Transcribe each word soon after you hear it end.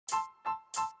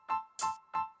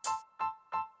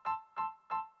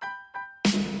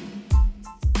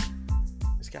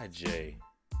guy Jay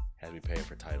has me paying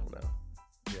for Tidal now.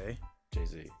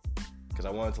 Jay-Z. Because I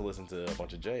wanted to listen to a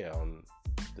bunch of Jay on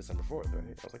December 4th, right?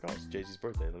 I was like, oh, it's Jay-Z's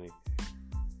birthday.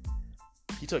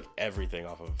 He took everything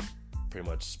off of pretty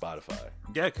much Spotify.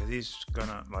 Yeah, because he's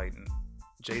gonna, like,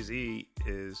 Jay-Z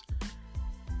is,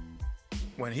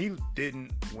 when he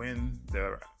didn't win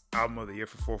the album of the year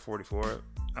for 444,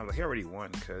 I was like, he already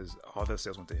won because all the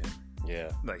sales went to him.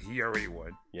 Yeah. Like, he already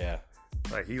won. Yeah.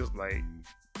 Like, he was like,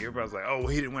 everybody was like, oh, well,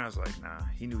 he didn't win. I was like, nah,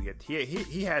 he knew he had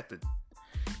the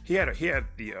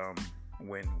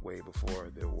win way before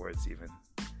the awards even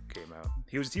came out.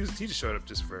 He just showed up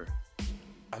just for.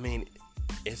 I mean,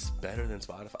 it's better than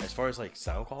Spotify as far as like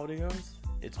sound quality goes.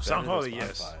 It's better sound quality, than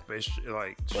yes, but it's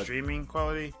like streaming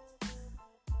quality.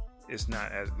 It's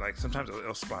not as like sometimes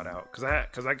it'll spot out because I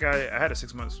had a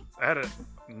 6 months. I had a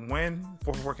when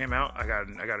 444 came out. I got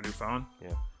a new phone.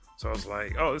 Yeah. So I was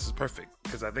like, oh, this is perfect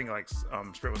because I think like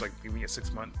Sprint was like giving me a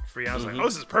 6 month free. I was like, oh,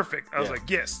 this is perfect. I was like,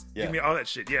 yes, give me all that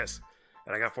shit, yes.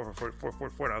 And I got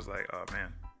 444, and I was like, oh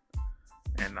man.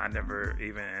 And I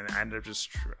ended up just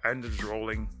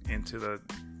rolling into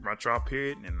my drop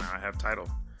period, and now I have Tidal,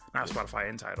 not Spotify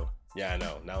and Tidal. Yeah, I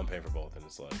know. Now I'm paying for both, and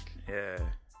it's like, yeah.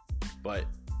 But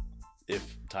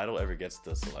if Tidal ever gets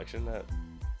the selection that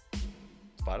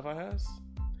Spotify has,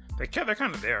 they're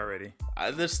kind of there already.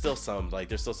 There's still some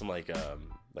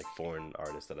foreign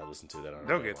artists that I listen to that aren't.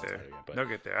 They'll get there. They'll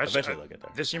get there. Eventually, they'll get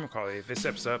there. The streaming quality, if it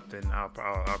steps up, then I'll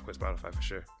quit Spotify for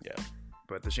sure. Yeah.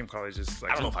 But the stream quality is just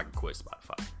like, I don't know if I can quit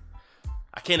Spotify.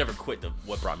 I can't ever quit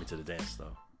what brought me to the dance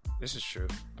though. This is true.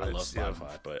 I love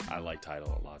Spotify, but I like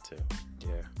Tidal a lot too.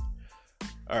 Yeah.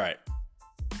 All right.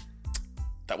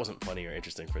 That wasn't funny or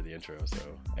interesting for the intro, so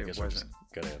I guess we're just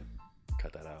gonna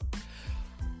cut that out.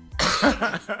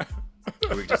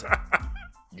 Or we just, I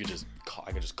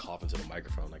can just cough into the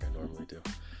microphone like I normally do.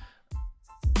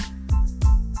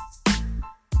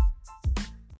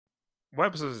 What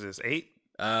episode is this? 8?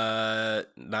 9?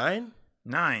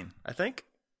 9. I think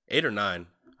 8 or 9.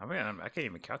 I mean, I can't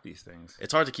even count these things.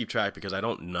 It's hard to keep track because I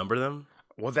don't number them.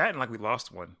 Well, that and like we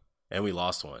lost one. And we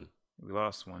lost one.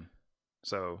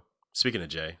 So speaking of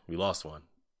Jay, we lost one.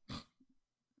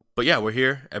 But yeah, we're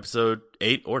here, episode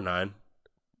 8 or 9.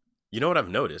 You know what I've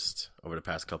noticed over the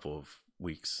past couple of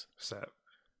weeks? What's that?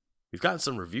 We've gotten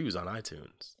some reviews on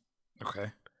iTunes.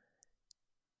 Okay.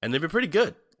 And they've been pretty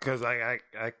good. Because I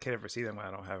can't ever see them when I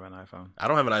don't have an iPhone. I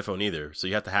don't have an iPhone either, so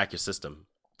you have to hack your system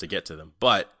to get to them.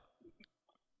 But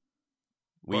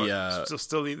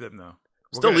still leave them though.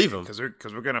 Leave them because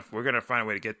we're gonna find a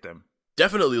way to get them.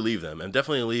 Definitely leave them, and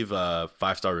definitely leave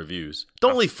 5-star reviews.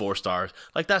 Don't leave 4 stars.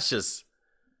 Like that's just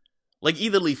like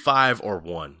either leave 5 or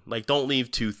 1. Like don't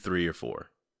leave 2, 3, or 4.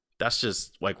 That's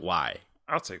just like why.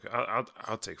 I'll take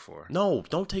 4. No,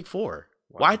 don't take 4.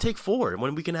 Why take 4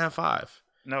 when we can have 5?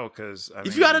 No, because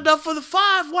if you got enough for the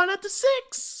 5, why not the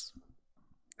 6?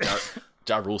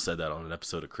 Ja Rule said that on an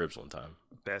episode of Cribs one time.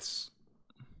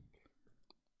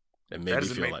 It made me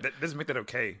feel like... That doesn't make that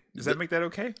okay. Does that make that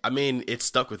okay? I mean, it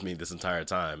stuck with me this entire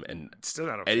time. And it's still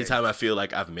not okay. Anytime I feel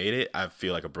like I've made it, I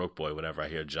feel like a broke boy whenever I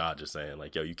hear Ja just saying,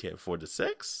 like, yo, you can't afford the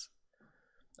 6?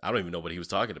 I don't even know what he was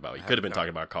talking about. He could have been talking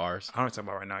about cars. I don't know what talking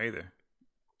about right now either.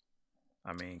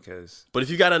 I mean, because... But if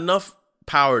you got enough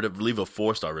power to leave a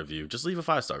 4-star review, just leave a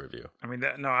 5-star review. I mean,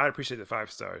 I'd appreciate the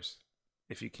 5 stars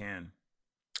if you can.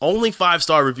 Only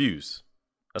 5-star reviews.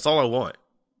 That's all I want.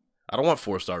 I don't want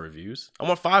 4-star reviews. I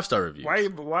want 5-star reviews.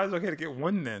 Why is it okay to get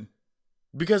 1 then?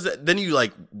 Because then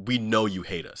we know you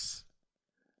hate us.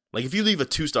 Like if you leave a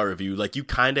 2-star review, like you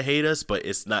kind of hate us, but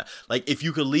it's not like if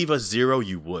you could leave us 0,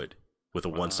 you would with a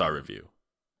 1-star review.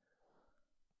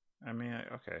 I mean,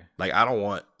 okay. Like I don't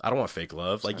want fake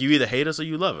love. Like you either hate us or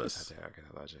you love us. I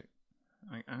get that logic.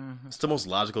 It's the most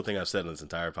logical thing I've said in this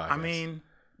entire podcast. I mean,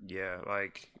 yeah,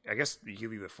 like I guess you can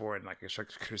leave the 4 and like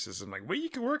constructive criticism. Like what you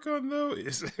can work on though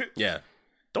is yeah.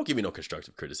 Don't give me no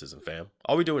constructive criticism, fam.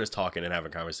 All we're doing is talking and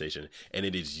having a conversation, and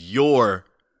it is your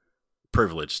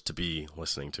privilege to be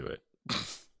listening to it.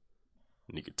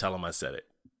 And you can tell them I said it.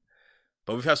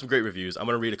 But we've had some great reviews. I'm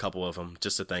going to read a couple of them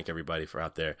just to thank everybody for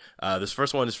out there. This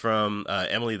first one is from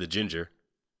Emily the Ginger.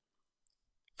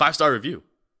 5-star review.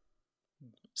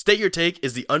 State Your Take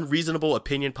is the unreasonable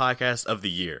opinion podcast of the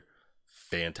year.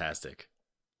 Fantastic.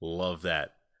 Love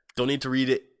that. Don't need to read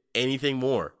it anything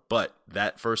more. But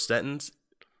that first sentence,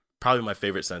 probably my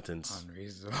favorite sentence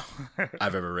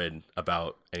I've ever read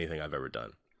about anything I've ever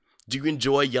done. Do you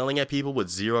enjoy yelling at people with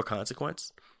 0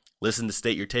 consequence? Listen to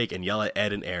State Your Take and yell at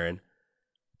Ed and Aaron.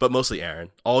 But mostly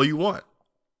Aaron, all you want.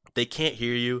 They can't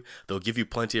hear you. They'll give you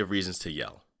plenty of reasons to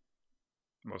yell.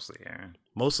 Mostly Aaron.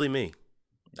 Mostly me.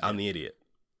 Yeah. I'm the idiot.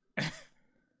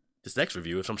 This next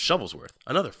review is from Shovelsworth,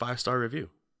 another 5-star review.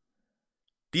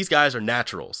 These guys are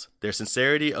naturals. Their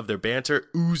sincerity of their banter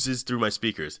oozes through my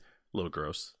speakers. A little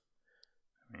gross.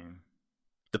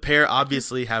 The pair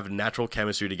obviously have natural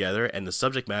chemistry together, and the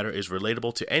subject matter is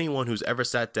relatable to anyone who's ever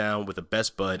sat down with a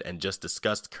best bud and just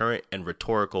discussed current and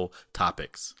rhetorical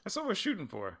topics. That's what we're shooting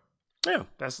for. Yeah.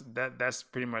 That's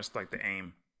pretty much like the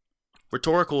aim.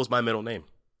 Rhetorical is my middle name.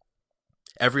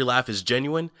 Every laugh is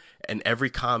genuine, and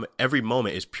every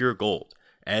moment is pure gold.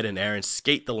 Ed and Aaron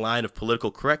skate the line of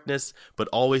political correctness, but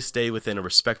always stay within a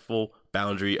respectful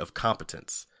boundary of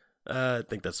competence. I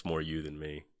think that's more you than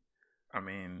me. I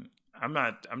mean,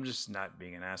 I'm just not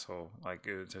being an asshole. Like,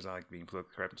 it's just not like being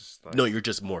politically correct. Just like, no, you're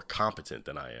just more competent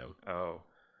than I am. Oh.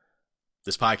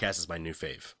 This podcast is my new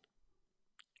fave.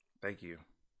 Thank you.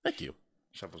 Thank you.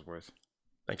 Shovelsworth.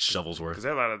 Thanks, Shovelsworth. Because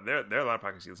there are a lot of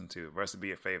podcasts you listen to. For us to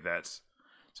be a fave, it's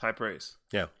high praise.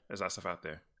 Yeah. There's a lot of stuff out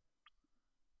there.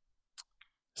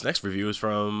 This next review is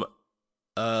from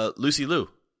Lucy Liu,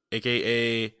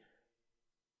 a.k.a.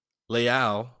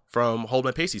 Leal from Hold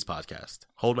My Pasties podcast.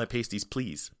 Hold My Pasties,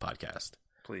 Please podcast.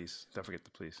 Please. Don't forget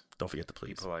the please. Don't forget the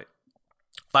please. Be polite.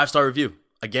 5-star review.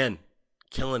 Again,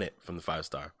 killing it from the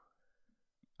 5-star.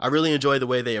 I really enjoy the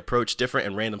way they approach different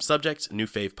and random subjects. New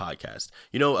fave podcast.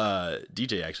 You know,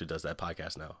 DJ actually does that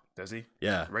podcast now. Does he?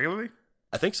 Yeah. Regularly?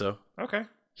 I think so. Okay.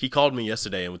 He called me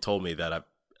yesterday and told me that I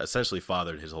essentially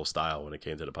fathered his whole style when it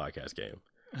came to the podcast game.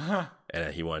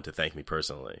 And he wanted to thank me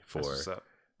personally for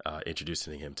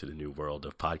introducing him to the new world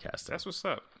of podcasting. That's what's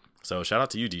up. So shout out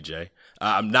to you, DJ.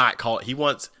 I'm not calling. He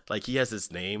wants, like, he has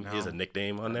this name. No. He has a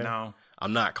nickname on there. No.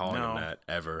 I'm not calling him that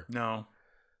ever. No.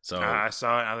 So I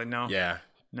saw it. I like, no. Yeah.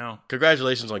 No.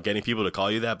 Congratulations on getting people to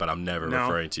call you that, but I'm never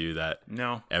referring to you that.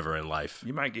 No. Ever in life.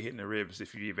 You might get hit in the ribs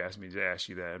if you ask me to ask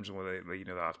you that. I'm just want to let you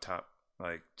know that off top.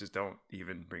 Like, just don't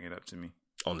even bring it up to me.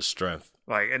 On the strength.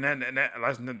 Like, and then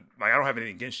like, I don't have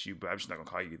anything against you, but I'm just not gonna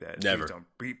call you that. Never.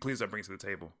 Please don't bring it to the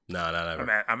table. No,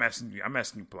 never. I'm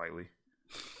asking you politely.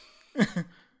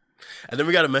 And then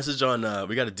we got a message on,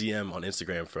 we got a DM on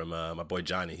Instagram from my boy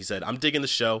Johnny. He said, I'm digging the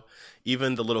show.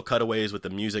 Even the little cutaways with the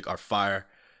music are fire.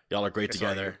 Y'all are great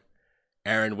together.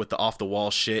 Aaron with the off the wall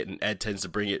shit, and Ed tends to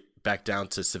bring it back down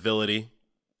to civility.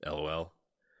 LOL.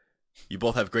 You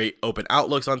both have great open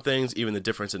outlooks on things, even the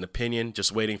difference in opinion.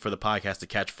 Just waiting for the podcast to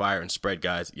catch fire and spread,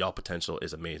 guys. Y'all potential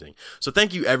is amazing. So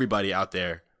thank you, everybody out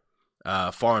there,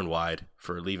 far and wide,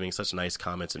 for leaving such nice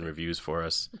comments and reviews for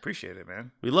us. Appreciate it,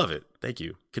 man. We love it. Thank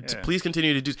you. Please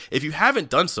continue to do. If you haven't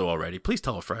done so already, please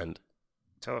tell a friend.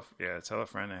 Tell a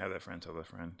friend, and have that friend tell a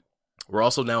friend. We're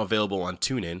also now available on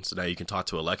TuneIn, so now you can talk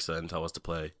to Alexa and tell us to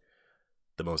play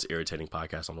the most irritating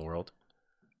podcast on the world,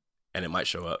 and it might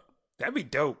show up. That'd be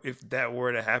dope if that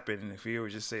were to happen. If you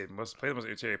would just say, play the most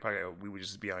irritating podcast, we would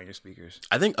just be on your speakers.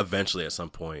 I think eventually at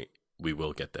some point we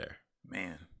will get there.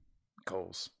 Man,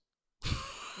 goals.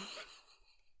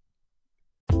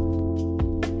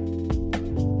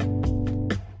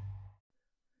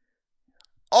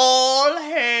 All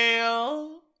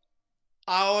hail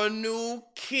our new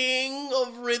king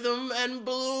of rhythm and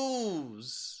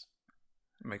blues.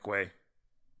 Make way.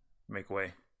 Make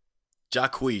way.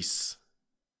 Jacquees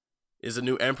is a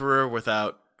new emperor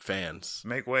without fans.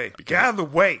 Make way. Get out of the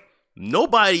way.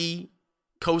 Nobody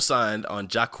co-signed on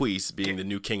Jacquees being the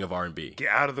new king of R&B. Get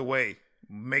out of the way.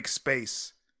 Make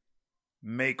space.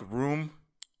 Make room.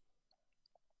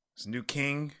 This new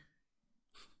king.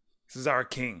 This is our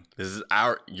king. This is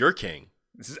your king.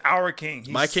 This is our king.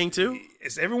 My king too?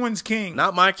 It's everyone's king.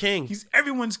 Not my king. He's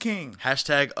everyone's king.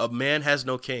 Hashtag a man has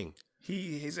no king.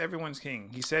 He's everyone's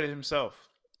king. He said it himself.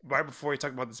 Right before he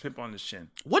talked about this pimp on his chin.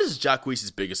 What is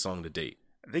Jacquees' biggest song to date?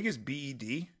 I think it's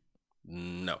BED.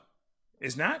 No.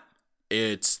 It's not?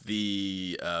 It's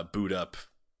the boot up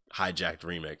hijacked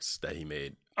remix that he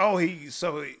made. Oh,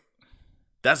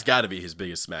 that's got to be his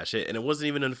biggest smash hit, and it wasn't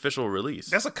even an official release.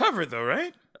 That's a cover though,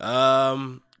 right?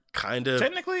 Kind of.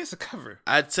 Technically, it's a cover.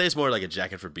 I'd say it's more like a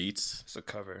Jacket for Beats. It's a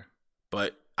cover.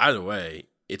 But either way,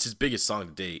 it's his biggest song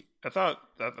to date. I thought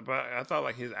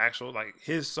like his actual, like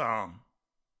his song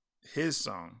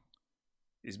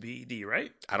is BED,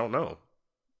 right? I don't know.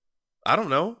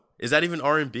 Is that even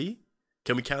R&B?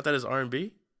 Can we count that as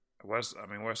R&B? Where's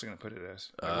he gonna put it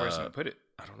as? Like, where's he gonna put it?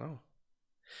 I don't know.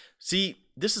 See,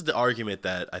 this is the argument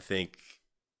that I think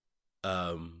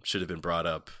should have been brought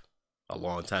up a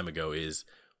long time ago. Is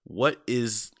what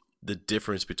is the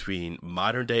difference between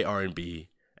modern day R&B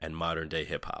and modern day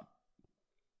hip hop?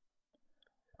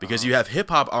 Because you have hip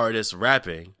hop artists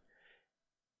rapping,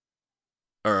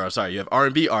 you have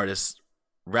R&B artists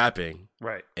rapping,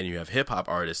 right? And you have hip hop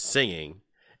artists singing,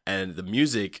 and the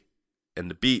music and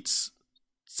the beats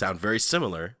sound very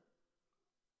similar,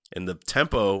 And the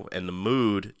tempo and the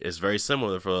mood is very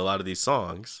similar for a lot of these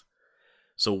songs.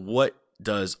 So what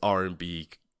does R&B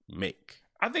make?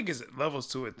 I think it's levels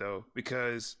to it, though,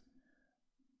 because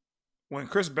when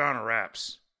Chris Brown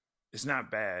raps, it's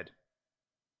not bad,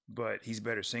 but he's a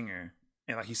better singer.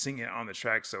 And, like, he's singing on the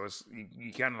track, so it's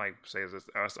you kind of, like, say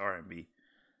it's R&B.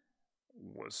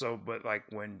 So, but, like,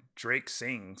 when Drake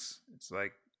sings, it's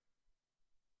like,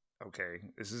 okay,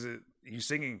 this is you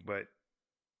singing, but,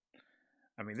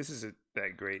 I mean, this isn't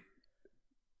that great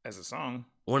as a song.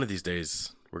 One of these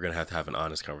days, we're going to have an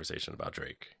honest conversation about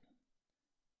Drake.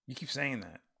 You keep saying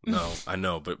that. No, I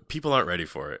know, but people aren't ready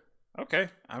for it. Okay.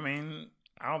 I mean,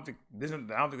 I don't think there's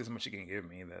much you can give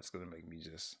me that's gonna make me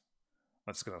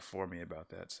that's gonna floor me about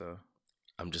that. So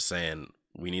I'm just saying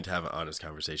we need to have an honest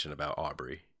conversation about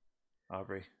Aubrey.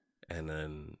 And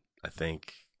then I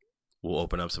think we'll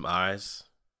open up some eyes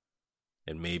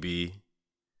and maybe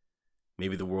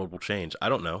the world will change. I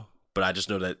don't know. But I just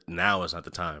know that now is not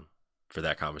the time for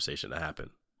that conversation to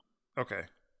happen. Okay.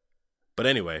 But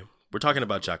anyway, we're talking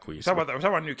about Jacquees. We're talking about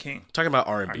our new king. Talking about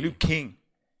R&B. Our new king.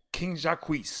 King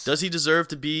Jacquees. Does he deserve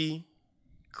to be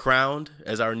crowned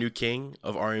as our new king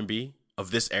of R&B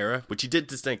of this era? Which he did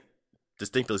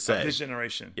distinctly say. Of this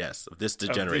generation. Yes, of this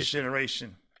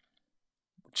generation.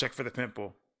 Check for the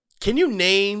pimple. Can you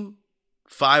name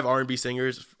 5 R&B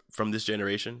singers from this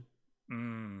generation?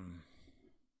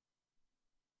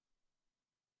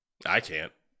 I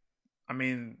can't. I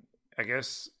mean, I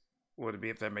guess would it be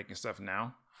if they're making stuff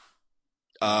now?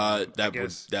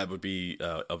 That would be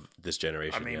of this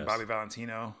generation. I mean, yes. Bobby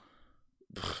Valentino.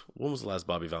 When was the last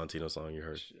Bobby Valentino song you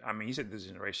heard? I mean, you said this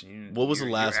generation. What was the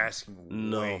last? You're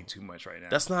asking way too much right now.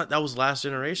 That was last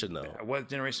generation though. What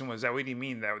generation was that? What do you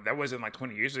mean that wasn't like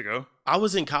 20 years ago? I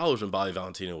was in college when Bobby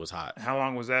Valentino was hot. How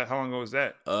long was that? How long ago was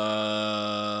that?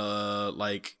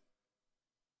 Like,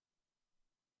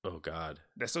 oh God,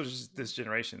 that's still just this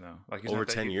generation though. Like over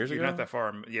 10 years ago. You're not that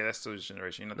far. Yeah, that's still this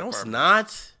generation. You're not that far.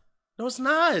 No, it's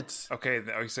not.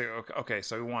 Okay.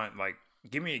 So we want like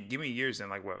give me years in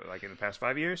like what, like in the past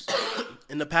 5 years?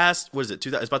 In the past, what is it?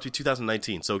 It's about to be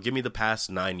 2019. So give me the past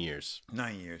 9 years.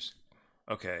 9 years.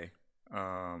 Okay.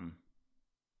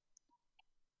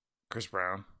 Chris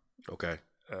Brown. Okay.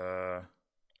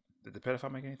 Did the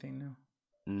pedophile make anything new?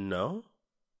 No,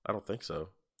 I don't think so.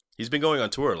 He's been going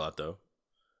on tour a lot though,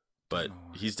 but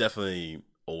he's definitely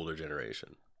older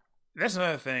generation. That's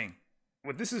another thing.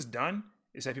 What this has done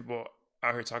is that people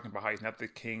out here talking about how he's not the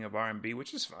king of R&B,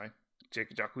 which is fine.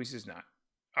 Jacquees is not.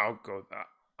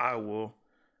 I will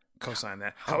co-sign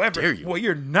that. However, what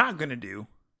you're not gonna do.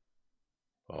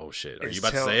 Oh shit! Are you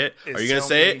about to say it? Are you gonna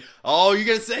say it? Oh, you're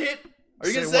gonna say it? Are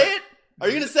you gonna say it? Are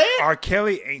you gonna say it? R.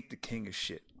 Kelly ain't the king of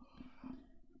shit.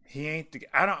 He ain't the.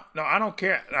 I don't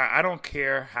care. I don't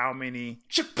care how many.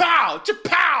 Chapow!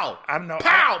 Chapow! I don't know.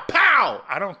 Pow! Pow!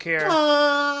 I don't care.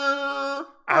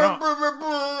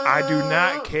 I do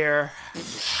not care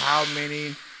how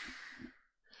many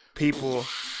people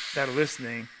that are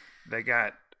listening that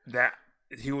got that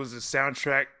he was the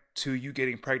soundtrack to you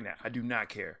getting pregnant. I do not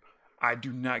care. I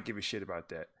do not give a shit about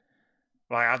that.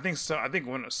 Like I think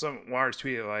when some artists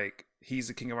tweeted like he's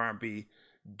the king of R&B,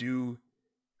 do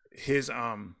his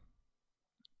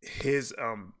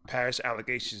past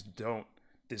allegations don't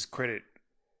discredit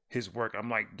his work. I'm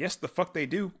like, yes, the fuck they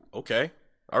do. Okay.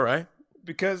 All right.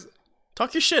 Because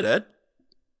talk your shit, Ed.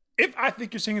 If I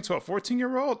think you're singing to a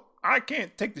 14-year-old, I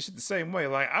can't take the shit the same way.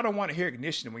 Like, I don't want to hear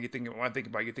ignition when I think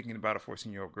about you're thinking about a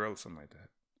 14-year-old girl or something like that.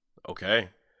 Okay.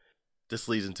 This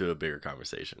leads into a bigger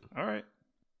conversation. All right.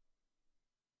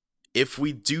 If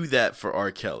we do that for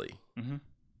R. Kelly,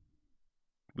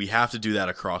 we have to do that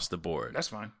across the board. That's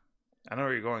fine. I know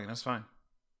where you're going. That's fine.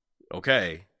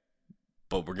 Okay.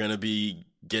 But we're going to be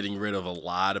getting rid of a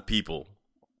lot of people.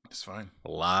 It's fine. A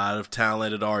lot of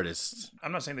talented artists.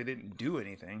 I'm not saying they didn't do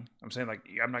anything. I'm saying, like,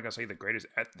 I'm not going to say the greatest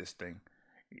at this thing.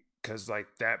 Because, like,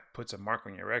 that puts a mark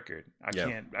on your record. I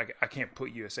can't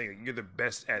put you as saying you're the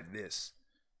best at this.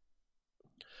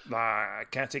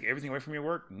 Like, can I take everything away from your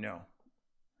work? No.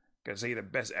 Can I say you're the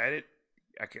best at it?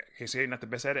 Can I say you're not the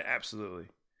best at it? Absolutely.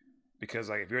 Because,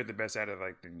 like, if you're the best at it,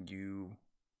 like,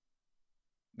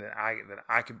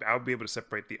 I'll be able to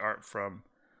separate the art from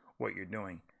what you're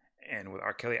doing. And with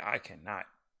R. Kelly, I cannot.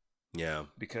 Yeah.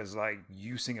 Because, like,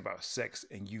 you sing about sex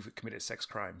and you've committed sex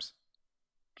crimes.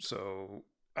 So,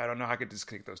 I don't know how I could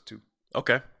disconnect those two.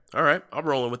 Okay. All right. I'm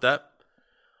rolling with that.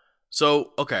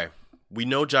 So, okay. We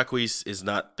know Jacquees is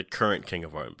not the current king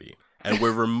of R&B. And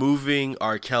we're removing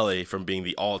R. Kelly from being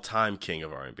the all-time king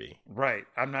of R&B. Right.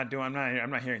 I'm not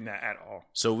hearing that at all.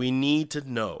 So we need to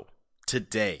know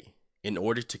today, in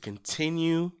order to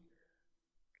continue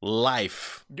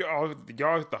life. Y'all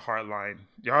hit the hard line.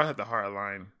 Y'all hit the hard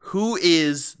line. Who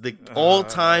is the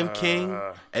all-time king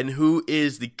and who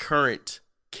is the current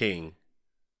king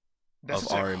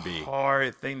of R&B?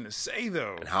 Hard thing to say,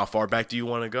 though. And how far back do you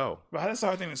want to go? But that's a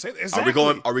hard thing to say.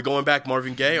 Exactly. Are we going back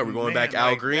Marvin Gaye? Are we going back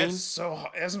Al Green? That's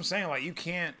what I'm saying. Like, you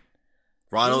can't.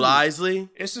 Ronald Isley.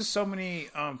 It's just so many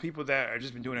people that are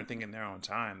just been doing their thing in their own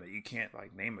time that you can't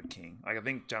like name a king. Like I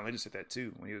think John Legend said that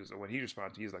too when he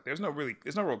responded. He was like, "There's no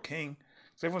real king.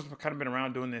 So everyone's kind of been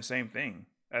around doing the same thing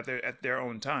at their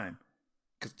own time."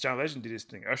 Because John Legend did his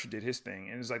thing, Usher did his thing,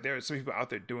 and it's like there are some people out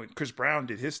there doing. Chris Brown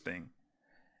did his thing.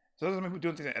 So there's some people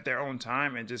doing things at their own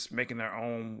time and just making their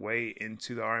own way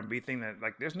into the R&B thing. That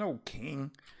like, there's no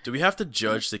king. Do we have to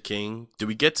judge the king? Do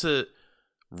we get to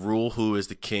rule who is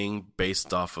the king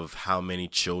based off of how many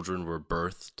children were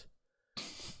birthed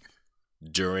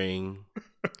during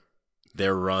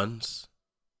their runs?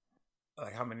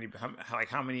 Like how many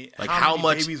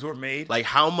babies were made? Like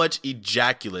how much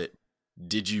ejaculate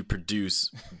did you produce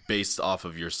based off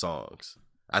of your songs?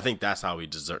 I think that's how we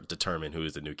determine who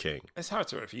is the new king. It's hard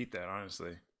to refute that,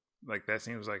 honestly. Like that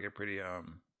seems like a pretty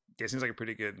it seems like a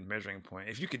pretty good measuring point.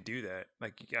 If you could do that,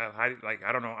 like you got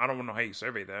I don't know how you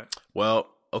survey that. Well,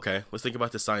 okay, let's think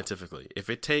about this scientifically. If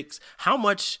it takes, how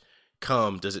much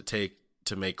cum does it take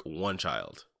to make one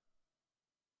child?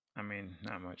 I mean,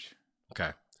 not much.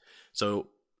 Okay. So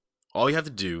all you have to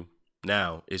do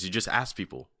now is you just ask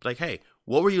people, like, hey,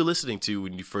 what were you listening to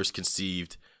when you first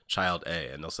conceived child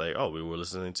A? And they'll say, oh, we were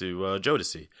listening to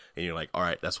Jodeci. And you're like, all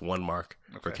right, that's one mark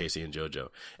for Casey and JoJo.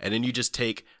 And then you just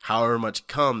take however much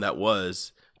cum that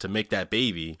was to make that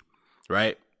baby,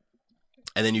 right?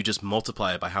 And then you just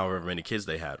multiply it by however many kids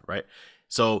they had, right?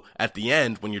 So at the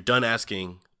end, when you're done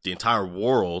asking the entire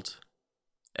world,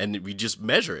 and we just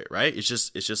measure it, right? It's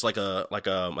just like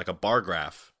a bar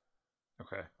graph,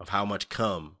 okay, of how much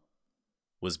cum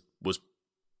was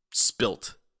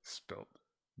spilt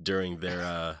during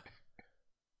their.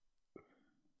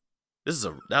 That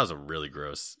was a really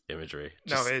gross imagery.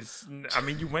 I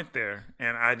mean, you went there,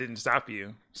 and I didn't stop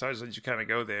you, so I just let you kind of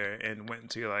go there and went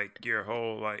into like your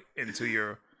whole into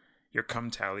your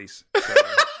cum tallies. So,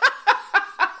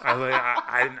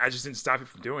 I just didn't stop you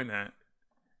from doing that,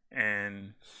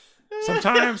 and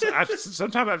sometimes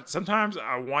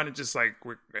I want to just like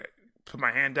put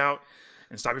my hand out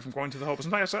and stop you from going to the hole, but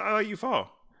sometimes I let you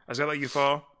fall. I just let you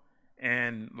fall.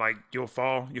 And like you'll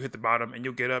fall, you hit the bottom, and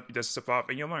you'll get up, you dust stuff off,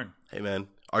 and you'll learn. Hey man,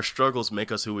 our struggles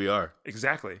make us who we are.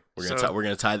 Exactly. We're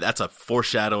gonna tie. That's a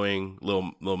foreshadowing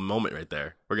little moment right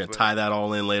there. We're gonna tie that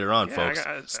all in later on, folks.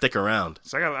 Stick around.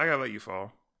 So I gotta let you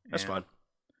fall. That's fine.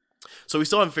 So we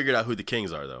still haven't figured out who the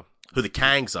kings are, though. Who the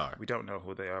Kangs are. We don't know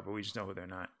who they are, but we just know who they're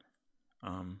not.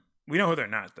 We know who they're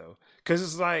not though, because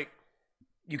it's like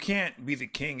you can't be the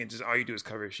king and just all you do is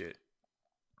cover shit.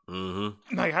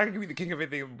 Mm-hmm. Like, how can you be the king of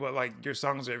anything? But like, your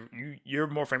songs are you're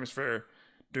more famous for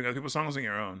doing other people's songs than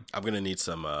your own. I'm gonna need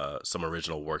some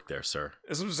original work there, sir.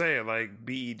 That's what I'm saying. Like,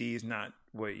 BED is not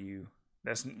what you.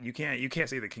 You can't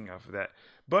say the king off of that.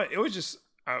 But it was just.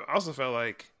 I also felt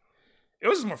like it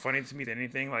was just more funny to me than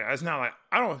anything. Like, it's not like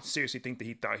I don't seriously think that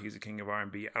he thought he was the king of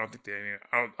R&B. I don't think that.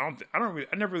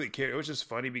 I never really cared. It was just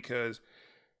funny because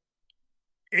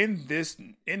in this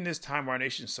time where our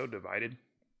nation is so divided.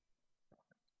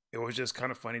 It was just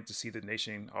kind of funny to see the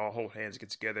nation all hold hands, get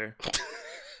together,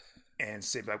 and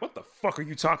say like, "What the fuck are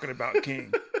you talking about,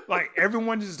 King?" Like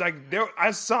everyone just like there.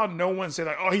 I saw no one say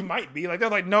like, "Oh, he might be." Like they're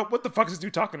like, "Nope, what the fuck is this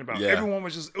dude talking about?" Yeah. Everyone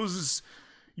was just. It was just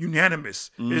unanimous.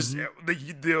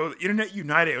 Mm-hmm. The internet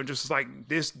united and just like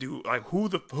this dude. Like who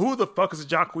the fuck is a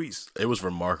Jacquees? It was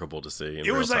remarkable to see.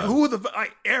 It was like time. who the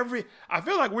like every. I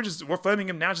feel like we're flaming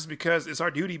him now just because it's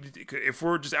our duty. If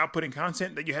we're just outputting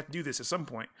content, that you have to do this at some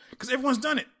point because everyone's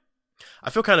done it.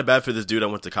 I feel kind of bad for this dude I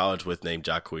went to college with named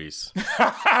Jacquees.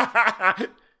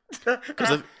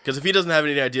 Because if he doesn't have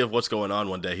any idea of what's going on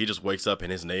one day, he just wakes up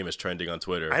and his name is trending on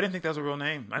Twitter. I didn't think that was a real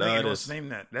name. I didn't know his name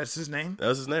that. That's his name? That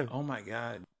was his name. Oh my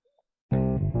God.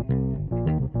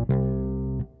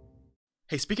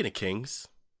 Hey, speaking of kings,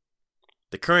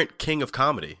 the current king of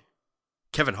comedy,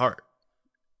 Kevin Hart.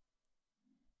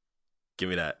 Give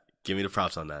me that. Give me the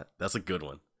props on that. That's a good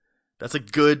one. That's a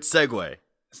good segue.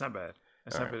 It's not bad.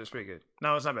 It's not bad. It's pretty good.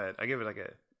 No, it's not bad. I give it like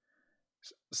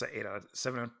it's like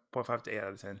 7.5 to 8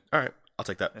 out of 10. All right, I'll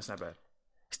take that. It's not bad.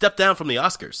 Stepped down from the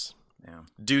Oscars. Yeah.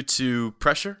 Due to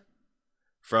pressure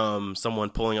from someone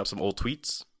pulling up some old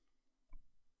tweets.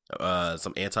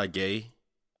 Some anti-gay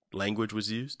language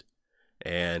was used,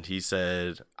 and he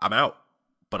said, "I'm out,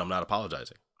 but I'm not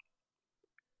apologizing."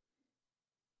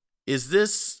 Is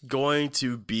this going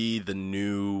to be the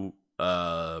new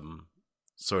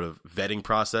sort of vetting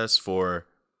process for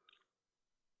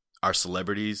our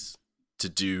celebrities to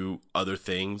do other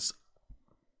things,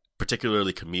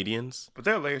 particularly comedians. But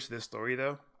there are layers to this story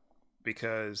though,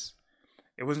 because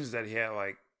it wasn't just that he had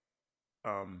like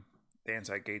the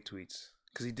anti-gay tweets,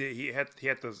 because he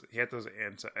had those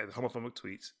homophobic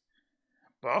tweets,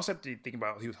 but I also have to think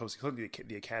about he was hosting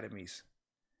the academies.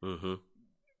 Mm-hmm.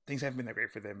 Things haven't been that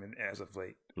great for them as of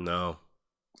late. No,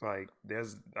 like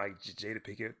there's like Jada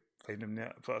Pinkett played him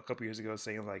for a couple years ago,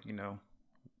 saying like, you know,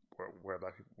 where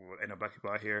black people, ain't no black people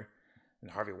out here,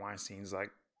 and Harvey Weinstein's like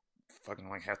fucking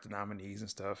like half the nominees and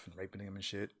stuff and raping them and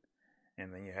shit.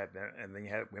 And then you had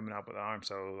women out with arms.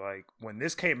 So like when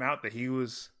this came out that he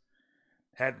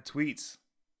had the tweets,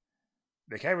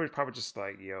 the camera was probably just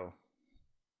like, yo,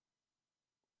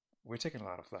 we're taking a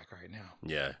lot of flack right now.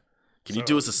 Yeah. Can you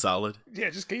do us a solid? Yeah,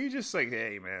 can you just say,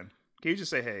 hey man, can you just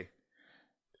say, hey,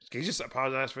 can you just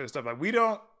apologize for this stuff? Like we're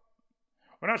not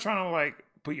trying to like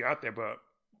put you out there, but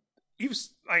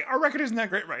like our record isn't that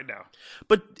great right now.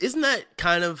 But isn't that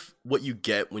kind of what you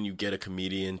get when you get a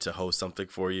comedian to host something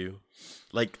for you?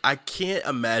 Like, I can't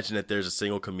imagine that there's a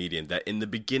single comedian that in the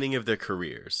beginning of their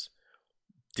careers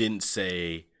didn't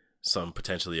say some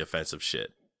potentially offensive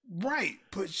shit. Right,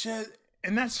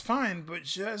 and that's fine, but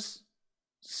just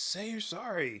say you're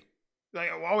sorry.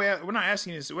 Like, we're not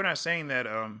asking this. We're not saying that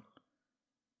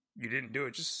you didn't do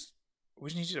it. We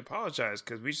just need you to apologize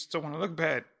because we just don't want to look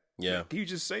bad. Yeah. Like, can you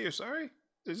just say you're sorry?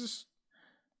 Just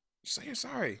say you're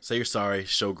sorry. Say you're sorry.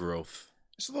 Show growth.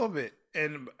 Just a little bit.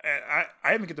 And I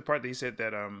even get the part that he said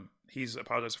that he's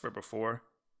apologized for it before,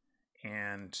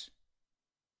 and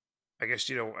I guess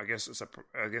at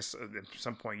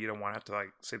some point you don't want to have to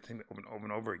like say the thing over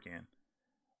and over again,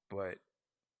 but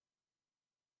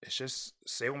it's just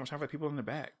say it one more time for the people in the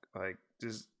back. Like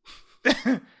just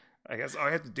I guess all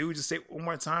I have to do is just say it one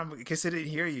more time in case they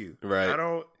didn't hear you.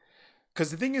 Right.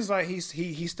 Because the thing is like he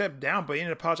stepped down, but he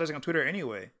ended up apologizing on Twitter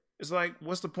anyway. It's like,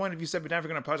 what's the point if you stepping down if you're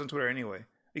gonna apologize on Twitter anyway?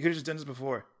 You could have just done this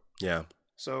before. Yeah.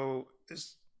 So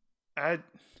I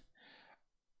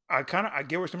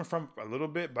get where it's coming from a little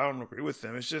bit, but I don't agree with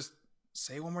them. It's just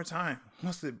say it one more time.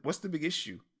 What's the big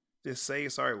issue? Just say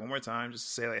sorry one more time.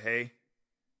 Just say like, hey,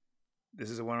 this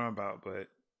is what I'm about, but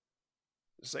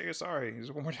say you're sorry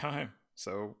just one more time.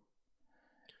 So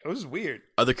it was just weird.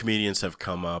 Other comedians have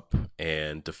come up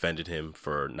and defended him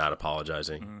for not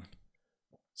apologizing,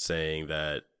 saying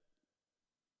that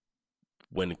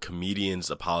when comedians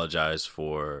apologize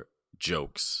for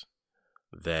jokes,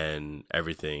 then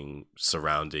everything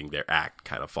surrounding their act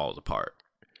kind of falls apart.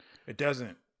 It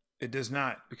doesn't. It does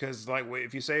not. Because like,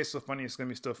 if you say it's still funny, it's gonna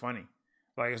be still funny.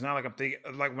 Like, it's not like I'm thinking.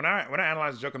 Like when I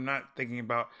analyze a joke, I'm not thinking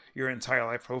about your entire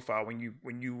life profile when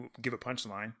you give a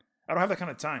punchline. I don't have that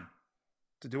kind of time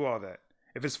to do all that.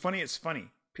 If it's funny, it's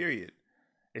funny. Period.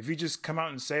 If you just come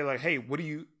out and say like, hey,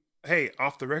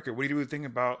 off the record, what do you think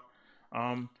about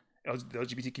the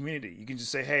LGBT community? You can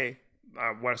just say, hey,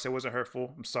 what I said wasn't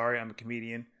hurtful. I'm sorry. I'm a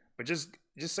comedian. But just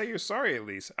say you're sorry at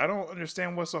least. I don't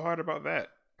understand what's so hard about that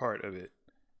part of it.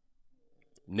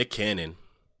 Nick Cannon.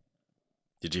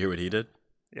 Did you hear what he did?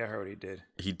 Yeah, I heard what he did.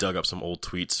 He dug up some old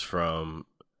tweets from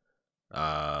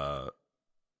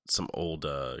some old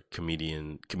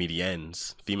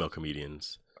comedians, female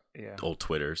comedians. Yeah. Old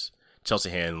Twitters. Chelsea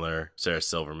Handler, Sarah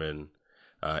Silverman,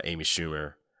 Amy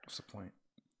Schumer. What's the point?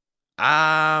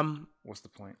 What's the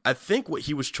point? I think what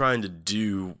he was trying to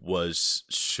do was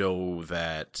show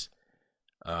that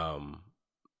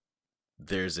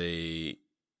there's I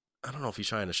don't know if he's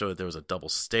trying to show that there was a double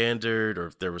standard or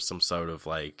if there was some sort of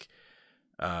like,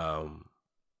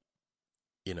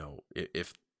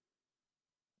 if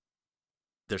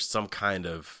there's some kind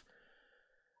of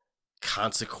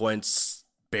consequence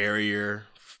barrier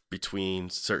between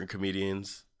certain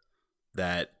comedians,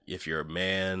 that if you're a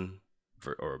man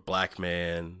or a black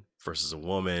man versus a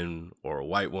woman or a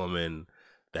white woman,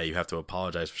 that you have to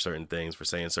apologize for certain things, for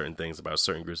saying certain things about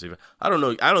certain groups. I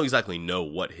don't exactly know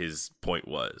what his point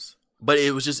was, but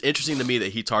it was just interesting to me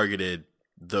that he targeted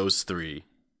those three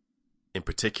in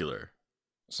particular.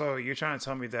 So you're trying to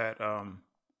tell me that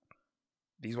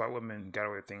these white women got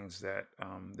away with things that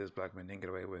this black man didn't get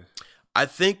away with? I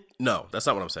think, no, that's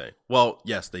not what I'm saying. Well,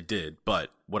 yes, they did.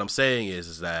 But what I'm saying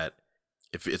is that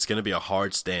if it's going to be a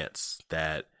hard stance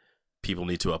that people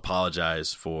need to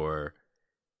apologize for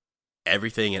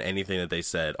everything and anything that they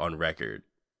said on record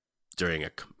during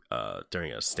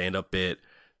a stand-up bit,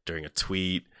 during a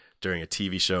tweet, during a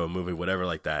TV show, a movie, whatever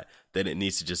like that, then it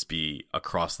needs to just be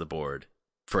across the board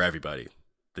for everybody,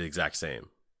 the exact same.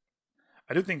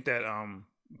 I do think that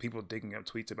people digging up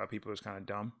tweets about people is kind of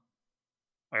dumb.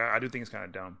 Like, I do think it's kind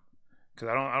of dumb because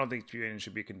I don't think tweeting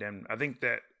should be condemned. I think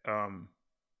that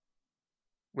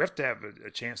we have to have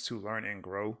a chance to learn and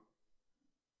grow.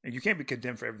 And you can't be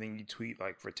condemned for everything you tweet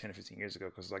like for 10 or 15 years ago,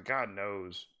 because like God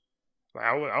knows. Like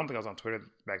I don't think I was on Twitter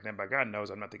back then, but God knows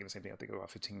I'm not thinking the same thing I think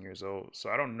about 15 years old. So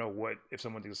I don't know what if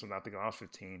someone thinks something I think when I was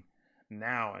 15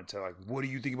 now until like, what do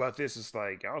you think about this? It's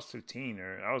like I was 15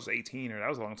 or I was 18 or that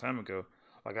was a long time ago.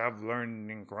 Like I've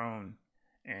learned and grown,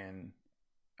 and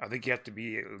I think you have to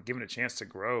be given a chance to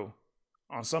grow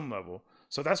on some level.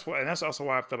 So that's why, and that's also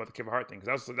why I felt about the Kevin Hart thing,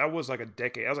 because that was like a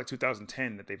decade. That was like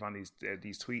 2010 that they found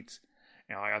these tweets,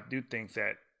 and like, I do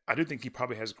think he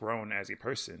probably has grown as a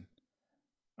person.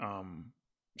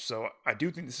 So I do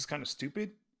think this is kind of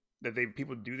stupid that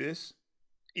people do this,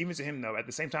 even to him though. At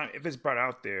the same time, if it's brought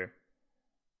out there,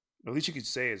 the least you could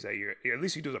say is that at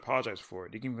least you do is apologize for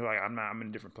it. You can be like, I'm in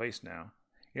a different place now.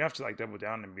 You don't have to like double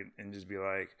down and just be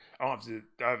like, I don't have to.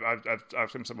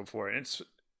 I've said something before, and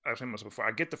I've said myself before.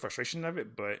 I get the frustration of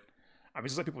it, but I mean,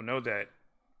 just let people know that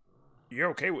you're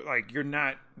okay with, like, you're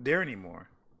not there anymore.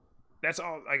 That's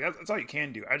all. Like that's all you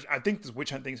can do. I think this witch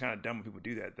hunt thing's kind of dumb when people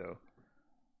do that though.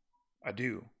 I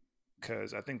do,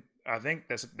 because I think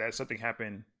that's something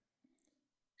happened.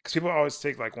 Because people always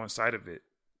take like one side of it.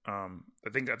 I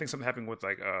think something happened with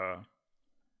like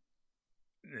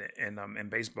in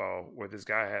baseball where this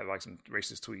guy had like some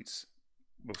racist tweets.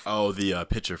 Before. Oh, the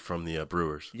pitcher from the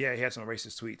Brewers. Yeah, he had some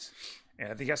racist tweets, and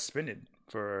I think he got suspended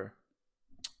for.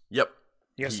 Yep.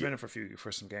 He got suspended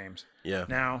for some games. Yeah.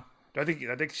 Now, I think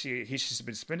he should have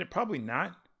been suspended. Probably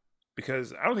not,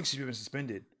 because I don't think she should have been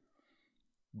suspended.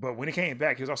 But when he came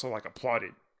back, he was also like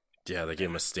applauded. Yeah, they gave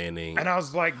him a standing. And I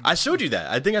was like, I showed you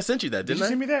that. I think I sent you that, didn't I? Did you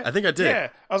send me that? I think I did. Yeah.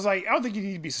 I was like, I don't think you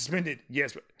need to be suspended.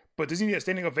 Yes, but does he need a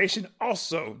standing ovation?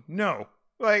 Also, no.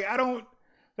 Like, I don't.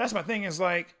 That's my thing. Is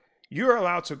like, you're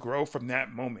allowed to grow from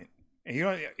that moment, and you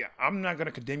don't. Yeah, I'm not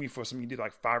gonna condemn you for something you did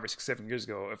like 5 or 6, 7 years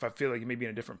ago. If I feel like you may be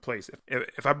in a different place,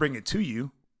 if I bring it to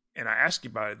you and I ask you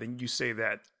about it, then you say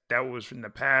that was from the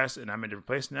past and I'm in a different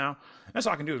place now. That's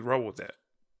all I can do is roll with that.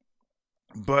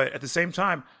 But at the same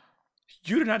time,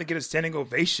 you do not get a standing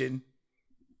ovation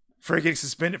for getting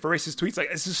suspended for racist tweets. Like,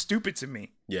 it's just stupid to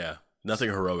me. Yeah, nothing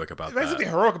heroic about that. There's nothing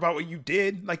heroic about what you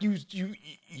did. Like, you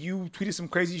tweeted some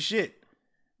crazy shit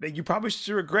that you probably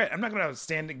should regret. I'm not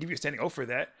gonna give you a standing O for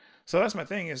that. So that's my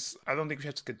thing. Is I don't think we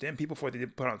have to condemn people for what they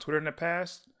did put on Twitter in the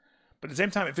past. But at the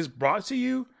same time, if it's brought to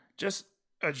you, just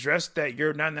address that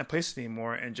you're not in that place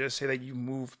anymore, and just say that you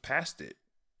moved past it.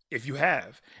 If you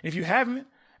have, and if you haven't,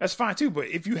 that's fine too. But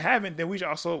if you haven't, then we should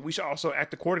also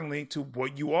act accordingly to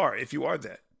what you are, if you are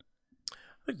that.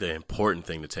 I think the important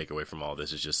thing to take away from all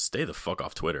this is just stay the fuck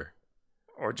off Twitter.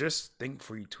 Or just think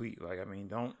before you tweet. Like,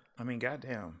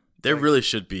 goddamn. There really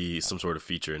should be some sort of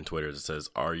feature in Twitter that says,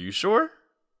 "Are you sure?"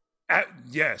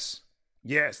 Yes,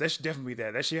 that should definitely be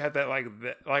that. That should have that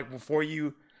like before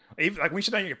you. Even, like, when you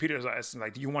shut down your computer,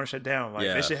 like, do you want to shut down? Like,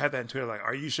 They should have that in Twitter. Like,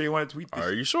 are you sure you want to tweet this?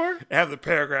 Are you sure? And have the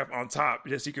paragraph on top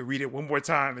just so you can read it one more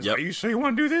time. It's like, are you sure you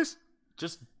want to do this?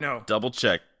 Just no. Double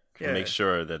check and make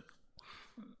sure that,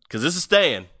 because this is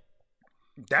staying.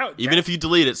 Even if you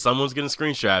delete it, someone's gonna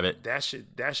screenshot it. That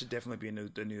should definitely be a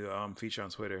new feature on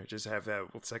Twitter. Just have that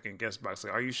second guess box.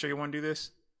 Like, are you sure you want to do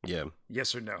this? Yeah.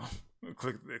 Yes or no.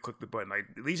 click the button. Like,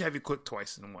 at least have you click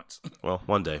twice and once. Well,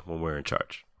 one day when we're in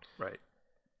charge. Right.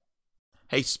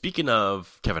 Hey, speaking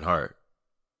of Kevin Hart,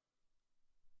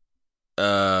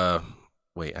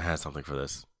 wait, I had something for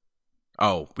this.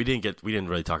 Oh, we didn't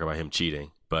really talk about him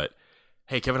cheating, but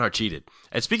hey, Kevin Hart cheated.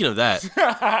 And speaking of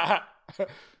that,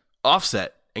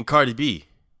 Offset and Cardi B,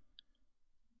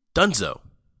 Dunzo,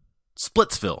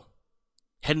 Splitsville,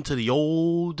 heading to the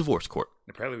old divorce court.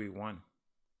 Apparently we won.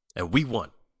 And we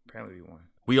won. Apparently we won.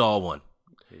 We all won.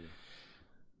 Okay.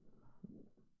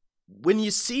 When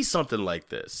you see something like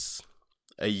this,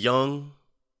 a young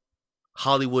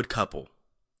Hollywood couple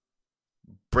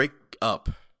break up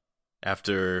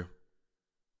after,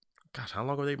 gosh, how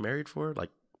long were they married for? Like,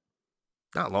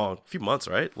 not long, a few months,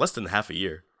 right? Less than half a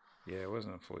year. Yeah, it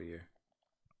wasn't a full year.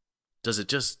 Does it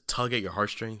just tug at your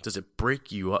heartstrings? Does it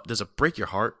break you up? Does it break your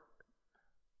heart?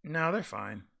 No, they're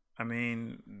fine. I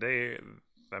mean, they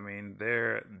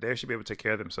should be able to take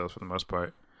care of themselves for the most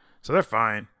part. So they're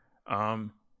fine.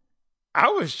 I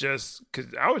was just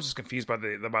confused by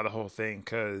the whole thing,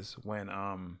 because when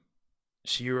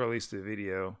she released the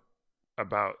video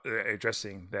about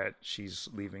addressing that she's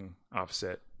leaving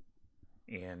Offset,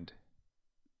 and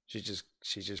she just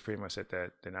pretty much said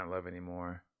that they're not love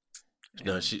anymore.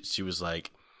 No, she was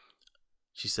like,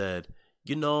 she said,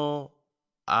 we have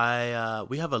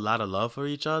a lot of love for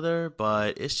each other,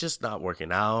 but it's just not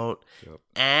working out. Yep.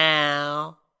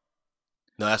 Ow.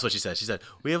 No, that's what she said. She said,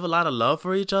 we have a lot of love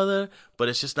for each other, but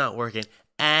it's just not working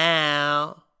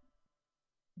out.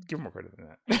 Give more credit than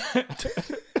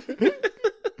that.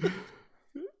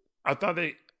 I thought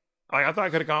I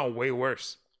could have gone way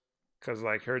worse. Because,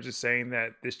 like, her just saying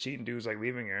that this cheating dude's, like,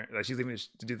 leaving her. Like, she's leaving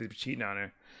to do the cheating on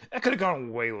her. That could have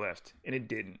gone way left. And it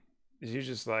didn't. She was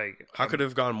just like... How could it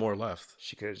have gone more left?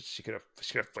 She could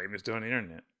have flamed this dude on the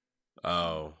internet.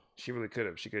 Oh. She really could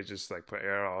have. She could have just, like, put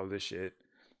air all this shit.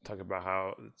 Talk about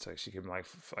how it's like she can, like,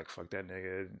 fuck that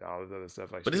nigga. All this other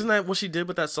stuff. Like, but isn't that what she did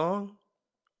with that song?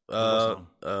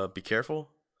 Be Careful?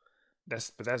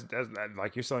 That's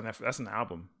like, you're selling that... That's an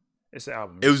album. It's an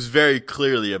album. It was very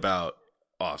clearly about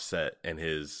Offset and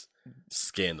his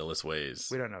scandalous ways.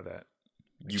 We don't know that.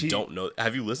 You don't know?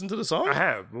 Have you listened to the song? I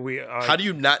have, but we. How do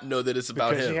you not know that it's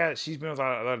about him? She's been with a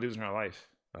lot of dudes in her life.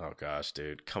 Oh gosh,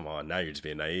 dude, come on! Now you're just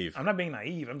being naive. I'm not being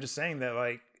naive. I'm just saying that,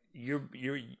 like, you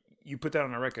put that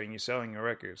on a record and you're selling a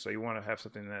record, so you want to have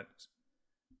something that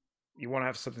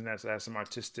has some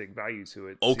artistic value to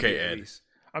it. Okay, Ed.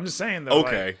 I'm just saying though.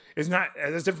 Okay, like, it's not.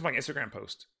 It's different from like Instagram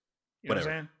post. You know what I'm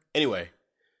saying? Anyway.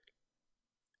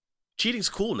 Cheating's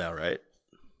cool now, right?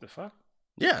 The fuck?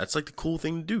 Yeah, it's like the cool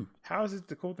thing to do. How is it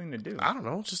the cool thing to do? I don't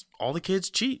know. Just all the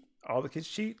kids cheat. All the kids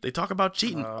cheat? They talk about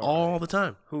cheating all the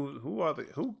time.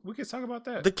 Who we can talk about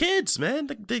that? The kids, man.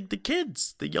 The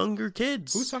kids. The younger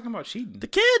kids. Who's talking about cheating? The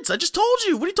kids. I just told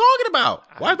you. What are you talking about?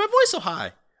 Why is my voice so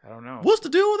high? I don't know. What's the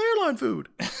deal with airline food?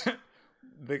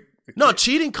 No,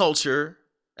 cheating culture,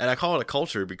 and I call it a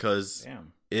culture because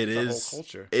it is a whole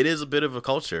culture. It is a bit of a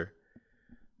culture.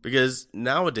 Because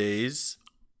nowadays,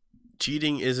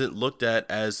 cheating isn't looked at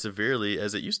as severely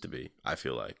as it used to be, I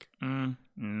feel like. I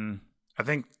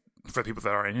think for people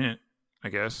that are in it, I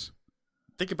guess.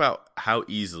 Think about how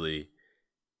easily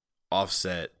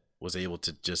Offset was able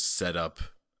to just set up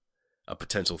a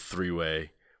potential three-way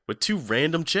with two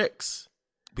random chicks.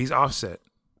 He's Offset.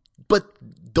 But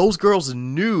those girls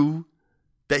knew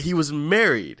that he was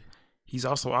married. He's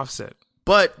also Offset.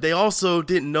 But they also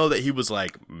didn't know that he was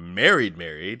like married.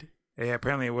 Yeah,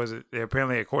 apparently it wasn't.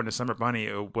 Apparently, according to Summer Bunny,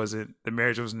 it wasn't. The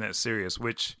marriage wasn't that serious.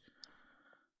 Which,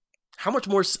 how much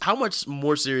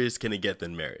more serious can it get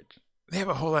than marriage? They have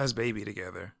a whole ass baby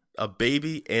together. A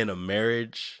baby and a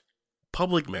marriage,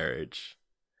 public marriage.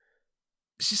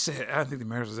 She said, "I don't think the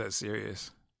marriage was that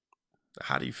serious."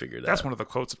 How do you figure that? That's one of the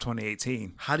quotes of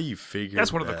 2018. How do you figure?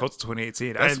 That's one of the quotes of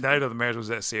 2018. I didn't know the marriage was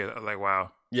that serious. I'm like,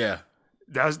 wow. Yeah.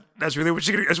 That's really what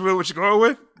you're going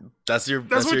with? That's your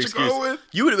excuse. Going with?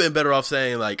 You would have been better off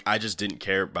saying, like, I just didn't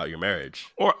care about your marriage.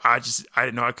 Or I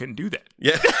didn't know I couldn't do that.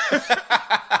 Yeah.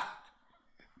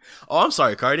 Oh, I'm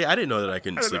sorry, Cardi. I didn't know that I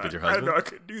couldn't sleep with your husband. I didn't know I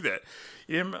couldn't do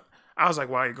that. I was like,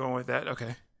 why are you going with that?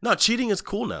 Okay. No, cheating is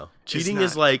cool now. Cheating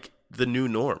is like the new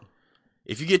norm.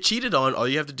 If you get cheated on, all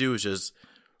you have to do is just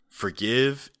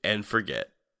forgive and forget.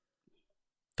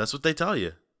 That's what they tell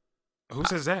you. Who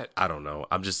says that? I don't know.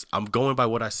 I'm going by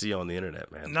what I see on the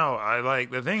internet, man. No,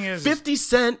 the thing is 50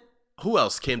 Cent. Who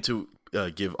else came to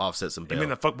give Offset some bail? You mean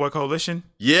the Fuckboy Coalition?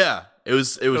 Yeah. It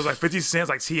was like 50 Cent,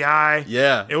 like T.I.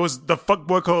 Yeah. It was the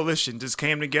Fuckboy Coalition just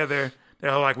came together. They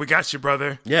were like, we got you,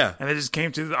 brother. Yeah. And they just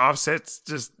came to the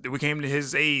Offset's, we came to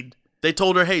his aid. They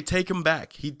told her, hey, take him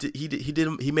back. He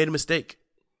made a mistake.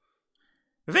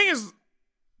 The thing is,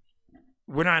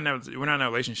 we're not in a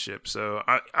relationship, so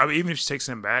I even if she takes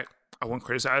him back, I won't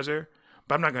criticize her,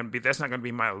 but that's not gonna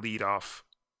be my lead off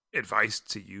advice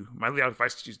to you. My lead off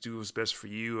advice is do what's best for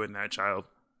you and that child.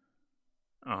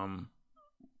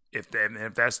 If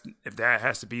that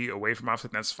has to be away from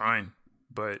Offset, that's fine.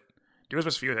 But do what's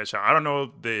best for you and that child. I don't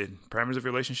know the parameters of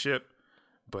your relationship,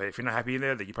 but if you're not happy in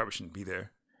there, then you probably shouldn't be there.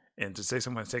 And to say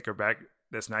someone to take her back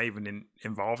that's not even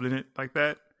involved in it like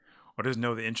that, or doesn't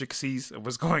know the intricacies of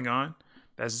what's going on,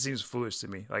 that just seems foolish to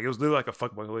me. Like, it was literally like a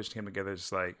Fuckboy Coalition came together,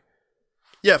 just like.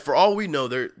 Yeah, for all we know,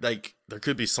 there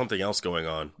could be something else going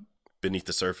on beneath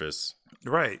the surface.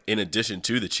 Right. In addition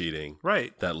to the cheating.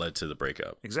 Right. That led to the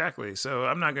breakup. Exactly. So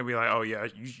I'm not gonna be like, oh yeah,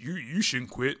 you shouldn't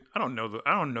quit. I don't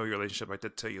know your relationship like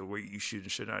that to tell you what you should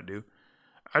and should not do.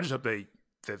 I just hope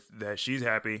that she's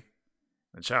happy,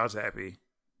 the child's happy,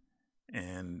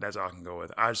 and that's all I can go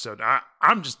with. I'm just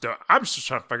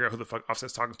trying to figure out who the fuck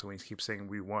Offset's talking to when he keeps saying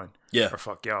we won. Yeah. Or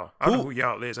fuck y'all. I don't know who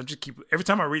y'all is. Every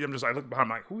time I read, I look behind, I'm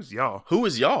like, who's y'all? Who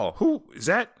is y'all? Who is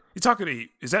that? You talking to?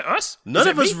 Is that us? None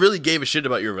of us really gave a shit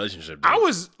about your relationship. Dude. I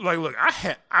was like, look,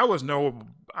 I wasn't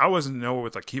nowhere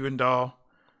with like Cuban Doll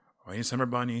or any Summer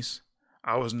Bunnies.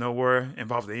 I was nowhere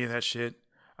involved in any of that shit.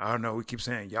 I don't know. We keep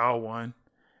saying y'all won.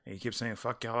 And you keep saying,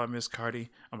 fuck y'all, I miss Cardi.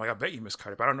 I'm like, I bet you miss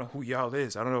Cardi, but I don't know who y'all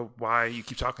is. I don't know why you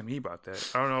keep talking to me about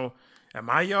that. I don't know. Am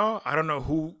I y'all? I don't know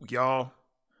who y'all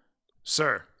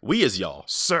Sir. We as y'all.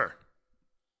 Sir.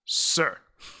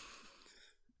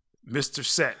 Mr.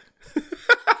 Set.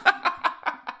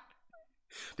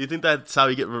 Do you think that's how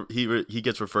he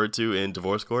gets referred to in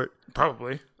divorce court?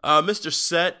 Probably. Mr.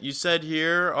 Set, you said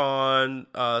here on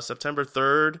September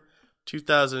 3rd,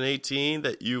 2018,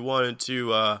 that you wanted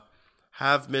to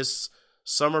have Miss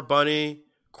Summer Bunny,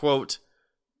 quote,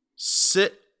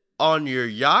 sit on your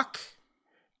yacht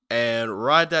and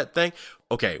ride that thing.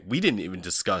 Okay, we didn't even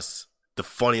discuss the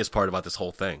funniest part about this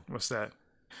whole thing. What's that?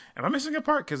 Am I missing a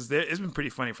part? Because it's been pretty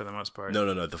funny for the most part.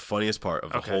 No. The funniest part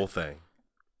of the whole thing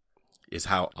is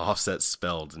how Offset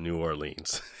spelled New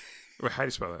Orleans. Wait, how do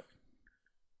you spell that?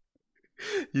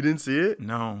 You didn't see it?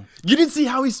 No. You didn't see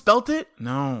how he spelt it?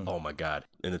 No. Oh my God.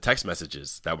 In the text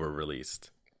messages that were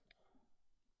released,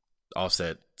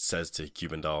 Offset says to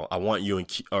Cuban Doll,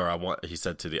 he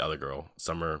said to the other girl,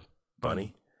 Summer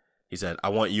Bunny, he said, I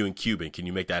want you in Cuban. Can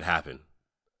you make that happen?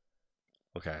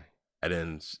 Okay.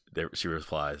 And then she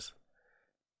replies,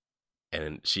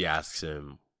 and she asks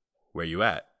him, where you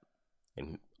at?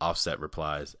 And Offset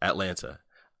replies, Atlanta.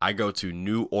 I go to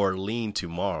New Orleans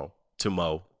tomorrow.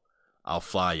 I'll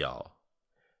fly y'all.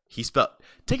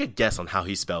 Take a guess on how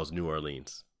he spells New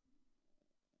Orleans.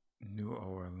 New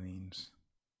Orleans.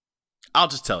 I'll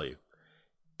just tell you.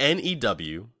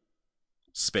 NEW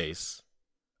space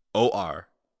OR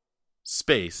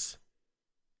space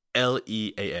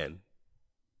LEAN.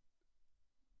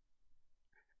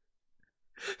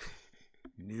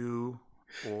 New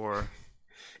or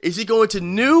is he going to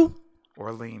New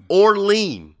Orleans?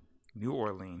 Orleans. New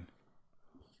Orleans.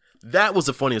 That was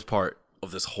the funniest part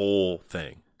of this whole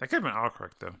thing. That could have been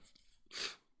autocorrect though.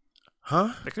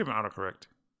 Huh? That could have been autocorrect.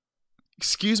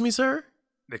 Excuse me, sir?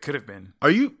 They could have been.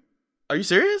 Are you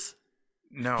serious?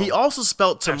 No. He also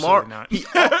spelled tomorrow.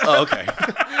 Oh, okay.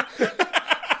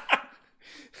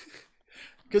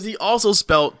 Because he also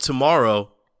spelled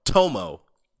tomorrow Tomo.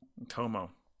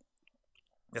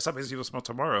 That's how busy people spell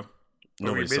tomorrow.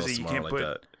 Nobody spells tomorrow like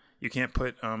that. You can't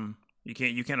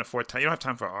afford time. You don't have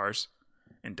time for R's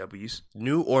and W's.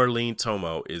 New Orleans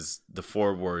Tomo is the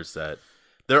 4 words that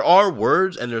there are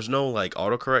words, and there's no like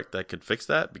autocorrect that could fix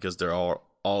that because they're all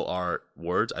are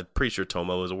words. I'm pretty sure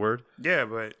Tomo is a word. Yeah,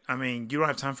 but I mean, you don't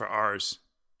have time for R's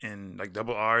and like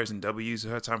double R's and W's. You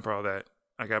don't have time for all that.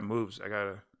 I got moves. I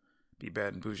gotta be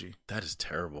bad and bougie. That is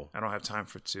terrible. I don't have time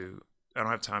for R's.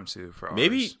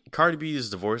 Maybe Cardi B is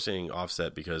divorcing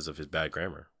Offset because of his bad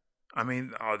grammar. I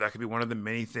mean, that could be one of the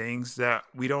many things that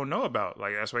we don't know about.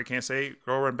 Like, that's why I can't say,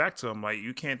 go run back to him. Like,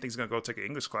 you can't think he's going to go take an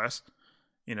English class.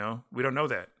 You know, we don't know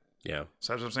that. Yeah.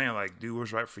 So that's what I'm saying. Like, do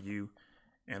what's right for you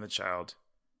and the child.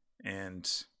 And,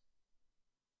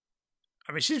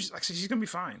 I mean, she's going to be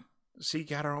fine. She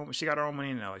got her own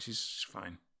money now. Like, she's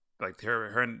fine. Like,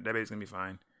 her and that baby's going to be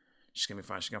fine. She's going to be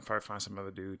fine. She's going to probably find some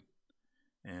other dude.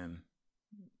 And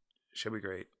she'll be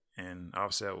great. And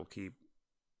Offset will keep,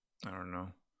 I don't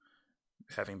know,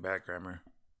 having bad grammar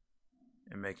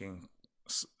and making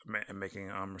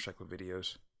recycled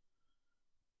videos.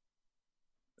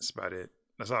 That's about it.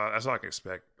 That's all I can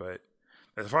expect. But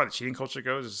as far as the cheating culture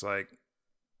goes, it's like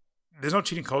there's no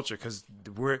cheating culture because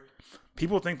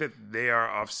people think that they are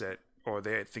Offset or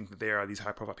they think that they are these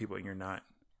high profile people, and you're not.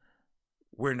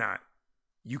 We're not.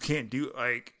 You can't do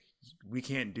we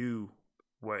can't do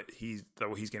what he's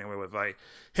getting away with. Like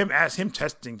him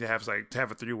testing to have a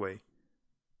 3-way.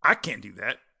 I can't do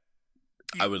that.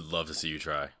 I would love to see you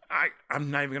try. I'm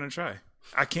not even going to try.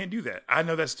 I can't do that. I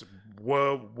know that's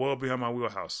well behind my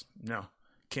wheelhouse. No,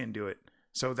 can't do it.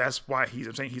 So that's why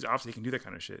I'm saying he's Offset. He can do that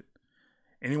kind of shit.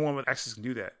 Anyone with access can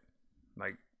do that.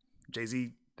 Like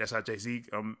Jay-Z, that's how Jay-Z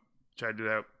tried to do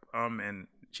that and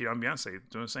cheat on Beyonce,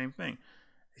 doing the same thing.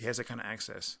 He has that kind of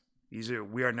access.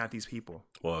 We are not these people.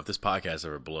 Well, if this podcast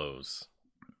ever blows,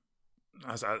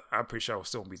 I'm pretty sure I will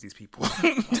still be these people.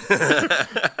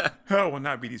 I will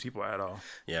not be these people at all.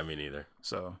 Yeah, me neither.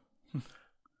 So.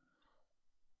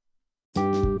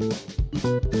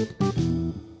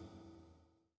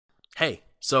 Hey,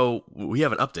 so we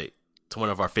have an update to one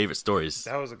of our favorite stories.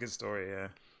 That was a good story, yeah.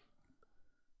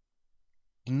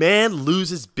 Man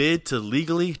loses bid to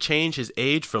legally change his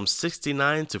age from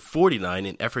 69 to 49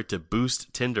 in effort to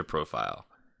boost Tinder profile.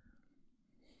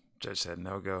 Judge said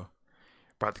no go.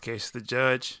 Brought the case to the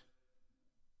judge.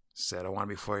 Said I want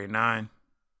to be 49.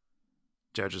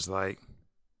 Judge was like,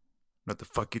 what the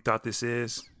fuck you thought this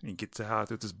is? You get to holler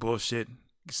through this bullshit.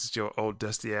 This is your old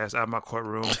dusty ass out of my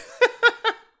courtroom.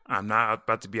 I'm not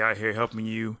about to be out here helping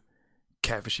you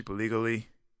catfish people legally.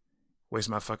 Waste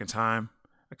my fucking time.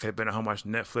 I could have been at home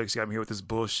watching Netflix. You got me here with this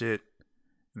bullshit.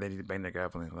 And then he banged that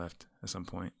gavel and left at some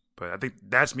point. But I think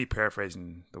that's me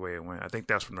paraphrasing the way it went. I think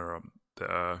that's from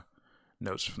the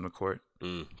notes from the court.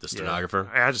 The stenographer.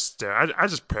 Yeah. I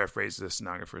just paraphrased the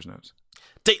stenographer's notes.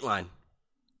 Dateline.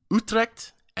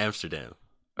 Utrecht, Amsterdam.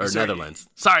 Or Netherlands.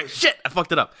 Sorry, shit, I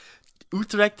fucked it up.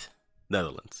 Utrecht,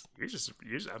 Netherlands.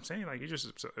 I'm saying, like, you're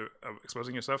just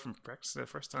exposing yourself from practice the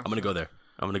first time. I'm going to go there.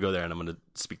 And I'm going to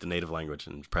speak the native language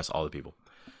and impress all the people.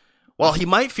 While he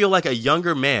might feel like a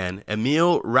younger man,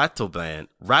 Emil Rattleband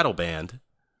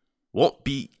won't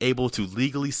be able to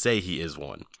legally say he is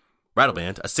one.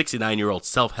 Rattleband, a 69-year-old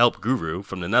self-help guru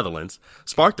from the Netherlands,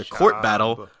 sparked a court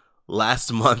battle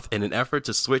last month in an effort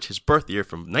to switch his birth year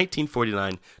from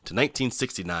 1949 to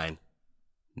 1969.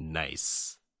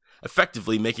 Nice.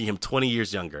 Effectively making him 20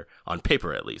 years younger, on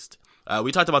paper at least.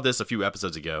 We talked about this a few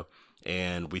episodes ago,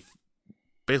 and we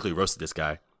basically roasted this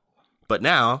guy. But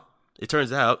now, it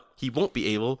turns out, he won't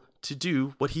be able to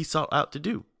do what he sought out to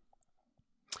do.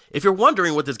 If you're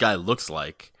wondering what this guy looks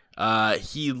like,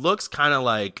 he looks kind of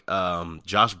like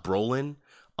Josh Brolin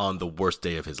on the worst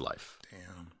day of his life.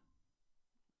 Damn.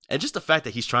 And just the fact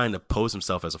that he's trying to pose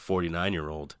himself as a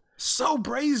 49-year-old. So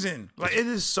brazen. Like, it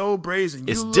is so brazen.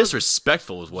 It's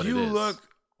disrespectful is what it is. You look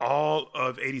all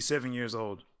of 87 years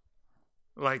old.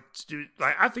 Like, dude,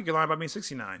 like, I think you're lying about being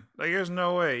 69. Like, there's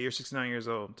no way you're 69 years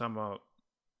old. I'm talking about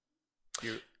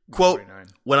you're quote, 49.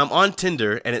 When I'm on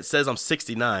Tinder and it says I'm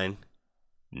 69,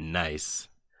 nice.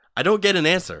 I don't get an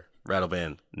answer,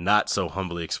 Rattleband not so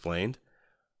humbly explained.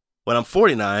 When I'm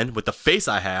 49, with the face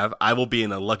I have, I will be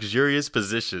in a luxurious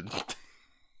position.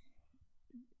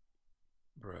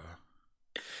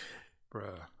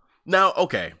 Bruh. Now,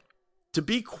 okay, to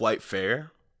be quite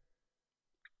fair,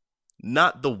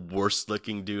 not the worst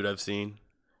looking dude I've seen,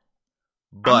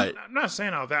 but I'm not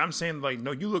saying all that. I'm saying, like,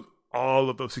 no, you look all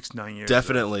of those 69 years.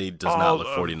 Definitely does not look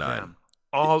 49.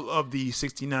 All of the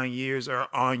 69 years are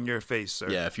on your face, sir.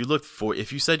 Yeah, if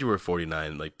you said you were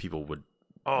 49, like, people would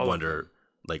wonder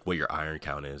like what your iron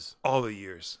count is. All the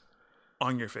years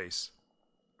on your face.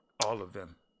 All of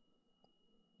them.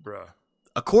 Bruh.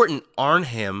 A court in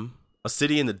Arnhem, a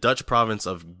city in the Dutch province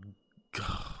of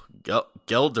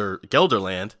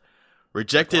Gelderland,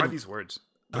 rejected. Why are these words?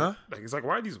 Huh? Like, it's like,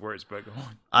 why are these words? But go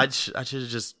on. I should have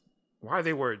just. Why are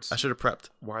they words? I should have prepped.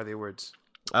 Why are they words?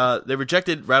 They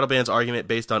rejected Rattleband's argument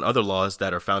based on other laws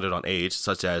that are founded on age,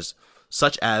 such as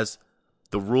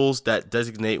the rules that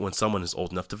designate when someone is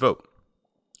old enough to vote.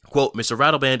 Quote, Mr.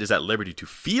 Rattleband is at liberty to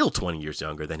feel 20 years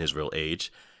younger than his real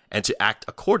age and to act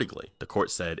accordingly, the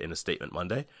court said in a statement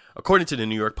Monday, according to the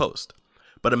New York Post.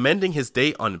 But amending his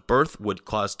date on birth would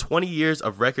cause 20 years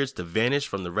of records to vanish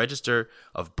from the register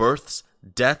of births,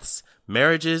 deaths,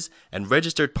 marriages, and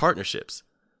registered partnerships.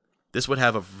 This would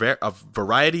have a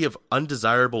variety of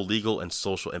undesirable legal and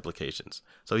social implications.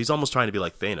 So he's almost trying to be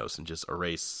like Thanos and just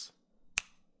erase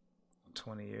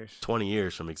 20 years. 20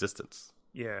 years from existence.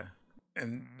 Yeah.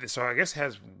 And so I guess it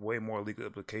has way more legal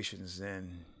implications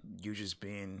than you just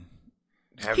being...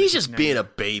 He's just being a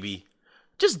baby.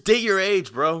 Just date your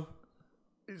age, bro.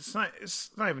 It's not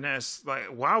even that. It's like,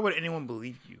 why would anyone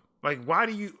believe you? Like, why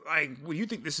do you... Like, well, you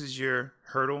think this is your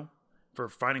hurdle for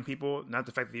finding people? Not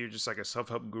the fact that you're just like a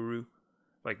self-help guru.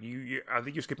 Like, I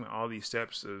think you're skipping all these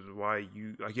steps of why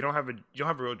you... Like, you don't have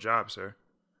a real job, sir.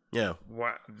 Yeah.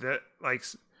 Why... That, like...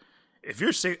 If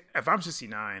I'm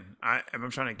 69,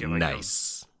 I'm trying to get like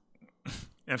nice.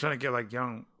 I'm trying to get like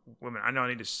young women. I know I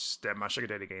need to step my sugar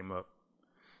daddy game up.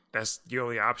 That's the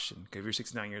only option. Because if you're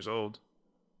 69 years old,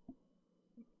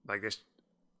 like this,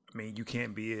 I mean, you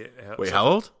can't be. Wait, how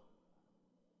old?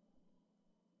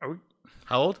 Are we?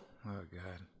 How old? Oh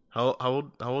God.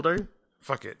 How old are you?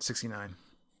 Fuck it, 69.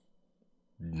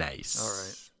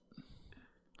 Nice.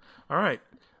 All right.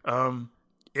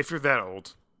 If you're that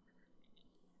old,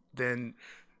 then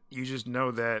you just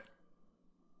know that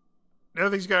the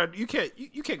other things you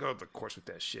can't go to the courts with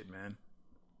that shit, man.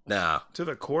 Nah. To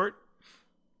the court?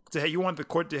 You want the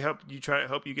court to help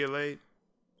you get laid?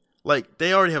 Like,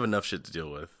 they already have enough shit to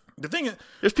deal with. The thing is,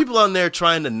 there's people out there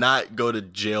trying to not go to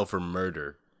jail for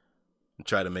murder and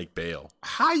try to make bail.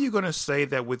 How are you gonna say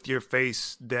that with your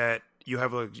face that you're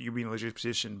being in a legit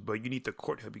position, but you need the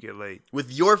court to help you get laid?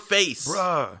 With your face,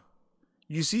 bruh.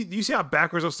 You see how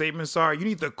backwards those statements are? You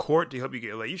need the court to help you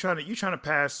get laid. You trying to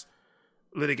pass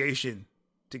litigation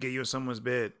to get you in someone's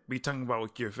bed. Be talking about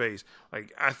with your face.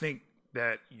 Like, I think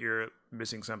that you're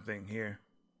missing something here.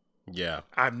 Yeah.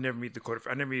 I never need to go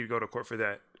to court for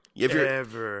that.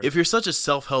 If you're such a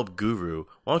self-help guru,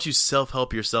 why don't you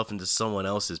self-help yourself into someone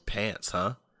else's pants,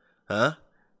 huh? Huh?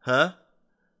 How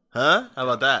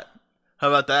about that?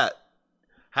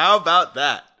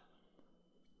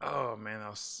 Oh, man, that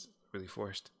was really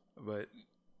forced. But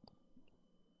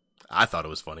I thought it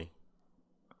was funny.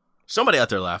 Somebody out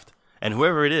there laughed. And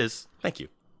whoever it is, thank you.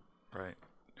 Right.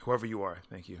 Whoever you are,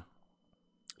 thank you.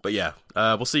 But yeah,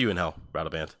 we'll see you in hell, Rattle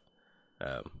Band.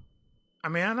 I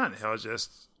mean, I'm not in hell.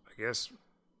 Just, I guess,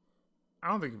 I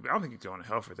don't think you're going to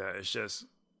hell for that. It's just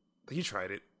you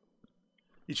tried it.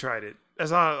 You tried it.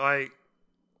 That's all. Like,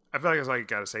 I feel like it's like you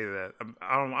gotta say that.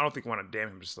 I don't think you want to damn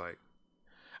him. Just like,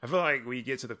 I feel like when you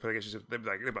get to the relationship, they'll be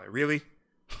like, really,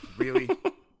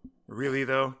 really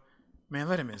though, man,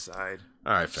 let him inside.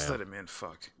 All right, just fam. let him in.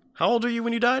 Fuck. How old were you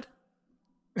when you died?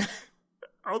 I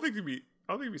don't think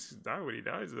he's die when he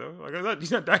dies though. Like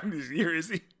he's not dying this year, is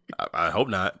he? I hope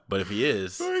not. But if he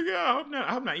is, like, yeah, I hope not.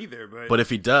 I hope not either. But if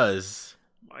he does,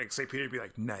 like St. Peter would be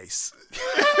like, nice.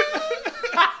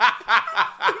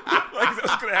 Like, is that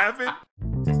what's gonna happen?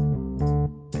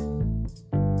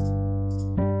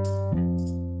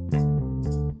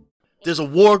 There's a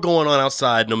war going on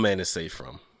outside no man is safe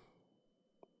from.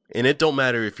 And it don't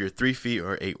matter if you're 3 feet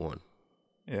or 8'1".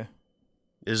 Yeah.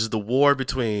 This is the war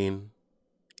between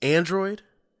Android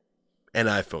and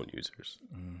iPhone users.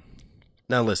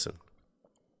 Now listen.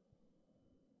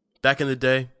 Back in the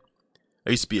day, I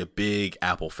used to be a big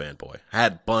Apple fanboy. I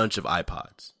had a bunch of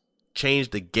iPods.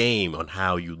 Changed the game on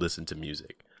how you listen to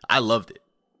music. I loved it.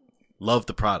 Loved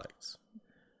the products.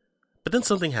 But then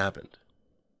something happened.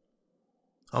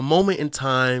 A moment in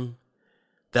time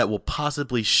that will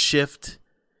possibly shift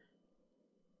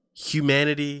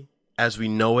humanity as we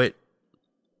know it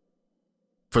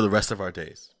for the rest of our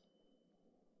days.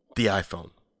 The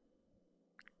iPhone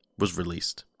was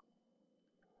released.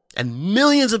 And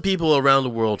millions of people around the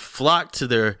world flocked to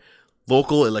their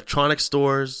local electronic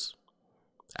stores,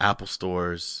 Apple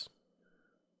stores,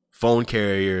 phone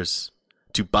carriers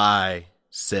to buy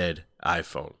said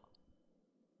iPhone.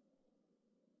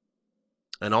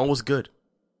 And all was good.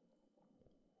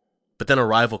 But then a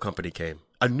rival company came.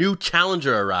 A new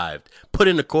challenger arrived. Put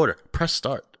in a quarter. Press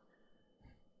start.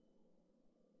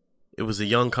 It was a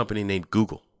young company named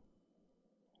Google.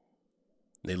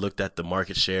 They looked at the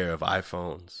market share of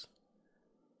iPhones.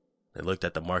 They looked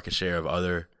at the market share of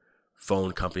other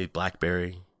phone companies,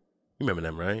 BlackBerry. You remember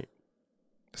them, right?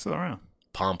 They're still around.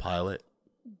 Palm Pilot.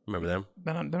 Remember them?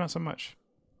 They're not so much.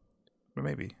 But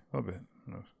maybe a little bit.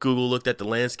 Google looked at the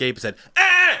landscape and said,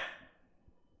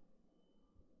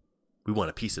 we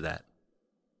want a piece of that.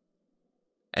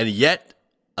 And yet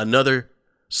another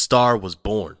star was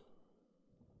born.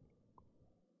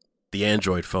 The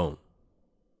Android phone.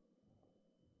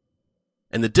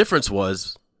 And the difference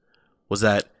was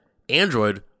that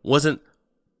Android wasn't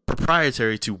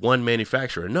proprietary to one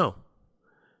manufacturer. No.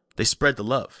 They spread the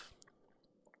love.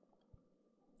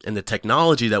 And the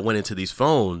technology that went into these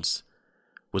phones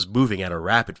was moving at a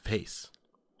rapid pace.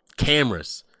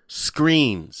 Cameras,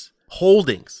 screens,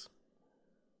 holdings.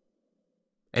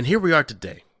 And here we are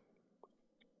today,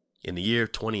 in the year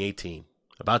 2018,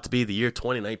 about to be the year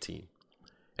 2019.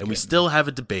 And we still have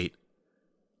a debate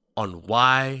on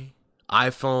why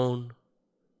iPhone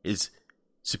is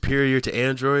superior to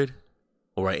Android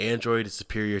or why Android is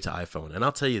superior to iPhone. And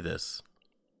I'll tell you this.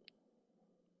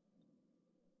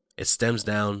 It stems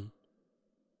down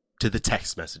to the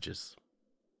text messages.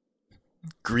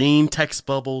 Green text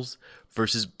bubbles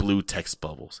versus blue text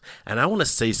bubbles. And I want to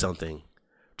say something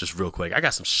just real quick. I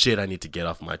got some shit I need to get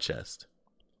off my chest.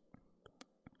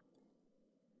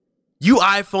 You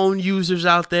iPhone users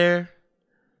out there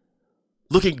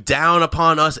looking down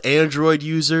upon us Android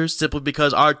users simply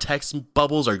because our text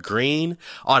bubbles are green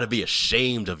ought to be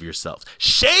ashamed of yourselves.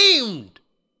 Shamed!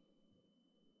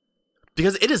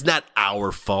 Because it is not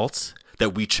our fault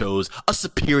that we chose a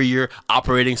superior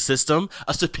operating system,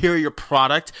 a superior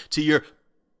product to your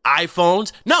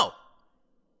iPhones. No,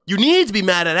 you need to be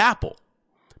mad at Apple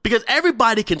because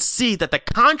everybody can see that the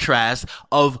contrast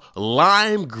of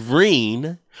lime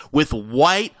green with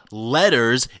white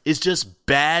letters is just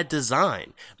bad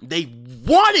design. They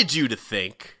wanted you to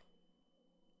think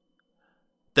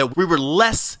that we were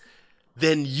less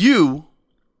than you.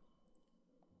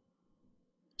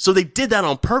 So they did that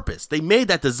on purpose. They made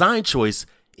that design choice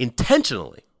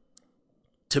intentionally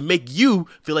to make you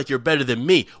feel like you're better than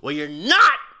me. Well, you're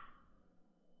not.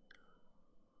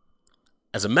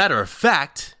 As a matter of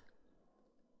fact,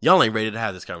 y'all ain't ready to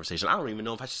have this conversation. I don't even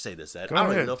know if I should say this, Ed. I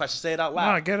don't even know if I should say it out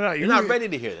loud. No, get it out. You're not ready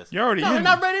to hear this. You're already in. You're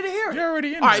not ready to hear it. You're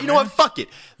already in. All right, you know what? Fuck it.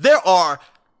 There are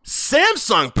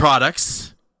Samsung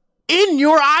products in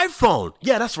your iPhone.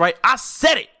 Yeah, that's right. I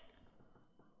said it.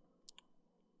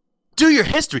 Do your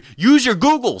history. Use your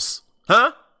Googles.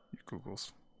 Huh? Your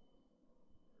Googles.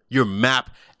 Your map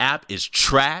app is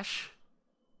trash.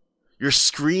 Your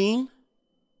screen,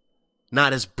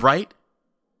 not as bright.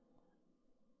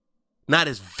 not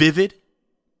as vivid.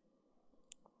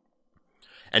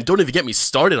 And don't even get me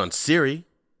started on Siri.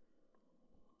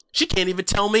 She can't even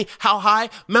tell me how high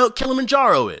Mount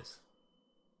Kilimanjaro is.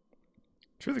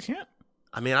 Truly can't.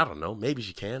 I mean, I don't know. Maybe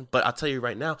she can. But I'll tell you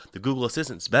right now, the Google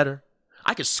Assistant's better.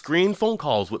 I can screen phone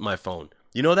calls with my phone.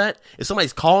 You know that? If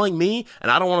somebody's calling me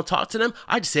and I don't want to talk to them,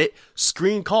 I just hit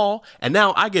screen call. And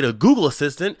now I get a Google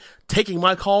Assistant taking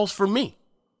my calls for me.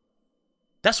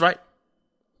 That's right.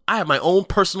 I have my own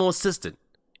personal assistant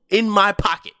in my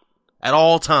pocket at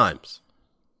all times.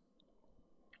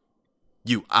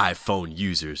 You iPhone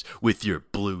users with your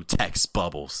blue text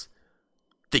bubbles,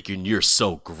 thinking you're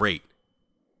so great.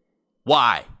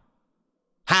 Why?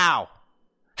 How?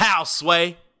 How,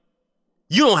 Sway?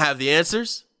 You don't have the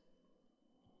answers.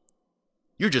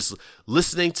 You're just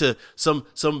listening to some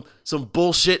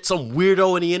bullshit some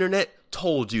weirdo on the internet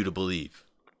told you to believe.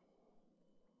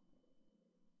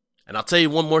 And I'll tell you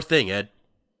one more thing, Ed,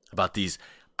 about these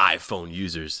iPhone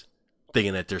users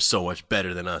thinking that they're so much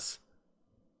better than us.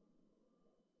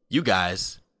 You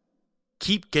guys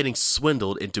keep getting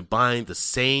swindled into buying the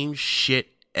same shit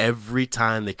every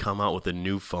time they come out with a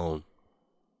new phone.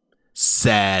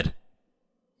 Sad.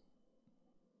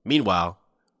 Meanwhile,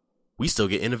 we still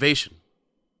get innovation.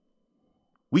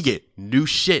 We get new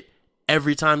shit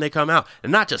every time they come out.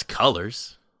 And not just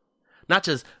colors, not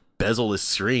just bezel-less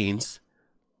screens.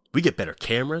 We get better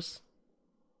cameras,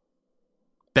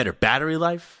 better battery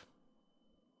life,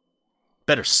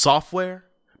 better software,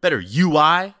 better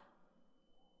UI.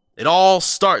 It all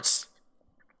starts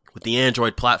with the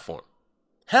Android platform.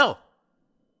 Hell,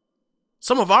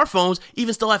 some of our phones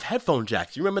even still have headphone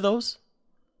jacks. You remember those?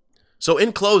 So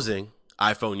in closing,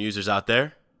 iPhone users out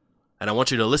there, and I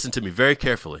want you to listen to me very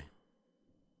carefully.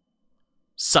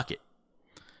 Suck it.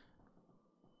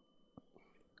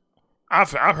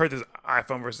 I've heard this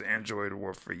iPhone versus Android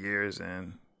war for years,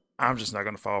 and I'm just not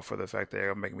gonna fall for the fact that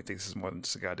they're making me think this is more than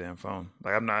just a goddamn phone.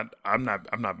 Like I'm not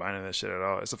buying into that shit at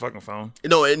all. It's a fucking phone.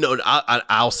 No.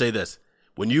 I'll say this: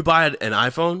 when you buy an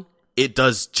iPhone, it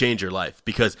does change your life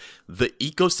because the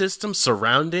ecosystem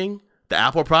surrounding the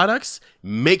Apple products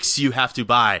makes you have to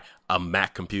buy a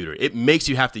Mac computer. It makes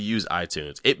you have to use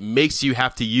iTunes. It makes you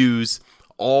have to use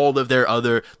all of their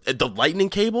the lightning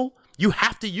cable. You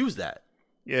have to use that.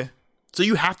 Yeah. So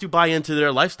you have to buy into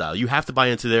their lifestyle. You have to buy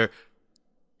into their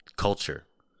culture.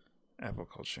 Apple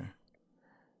culture.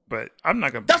 But I'm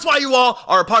not gonna. That's why you all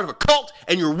are a part of a cult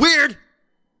and you're weird.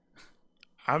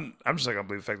 I'm just not gonna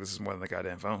believe the fact this is more than a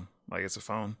goddamn phone. Like it's a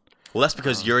phone. Well, that's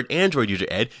because you're an Android user,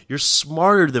 Ed. You're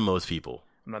smarter than most people.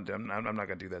 I'm not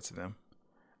gonna do that to them.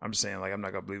 I'm just saying, like, I'm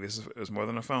not gonna believe it was more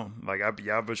than a phone. Like,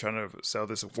 y'all been trying to sell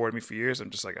this for me for years. I'm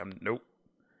just like, nope.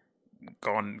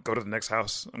 Go to the next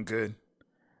house. I'm good.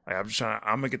 Like, I'm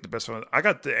gonna get the best phone. I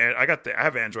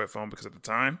have an Android phone because at the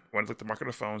time when I looked at the market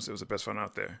of phones, it was the best phone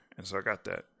out there, and so I got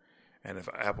that. And if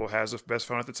Apple has the best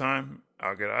phone at the time,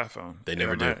 I'll get an iPhone. They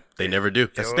never do. They never do.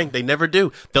 That's the thing. They never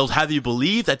do. They'll have you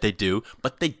believe that they do,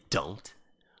 but they don't.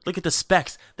 Look at the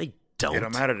specs. They don't. It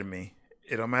don't matter to me.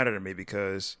 It don't matter to me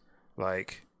because,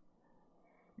 like,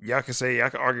 y'all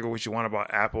can argue what you want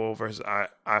about Apple versus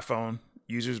iPhone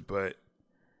users, but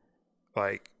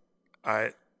like,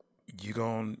 you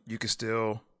can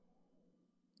still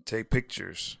take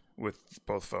pictures with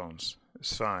both phones.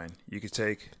 It's fine. You can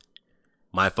take.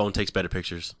 My phone takes better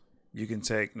pictures. You can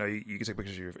take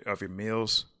pictures of your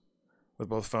meals with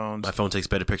both phones. My phone takes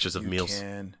better pictures of meals. You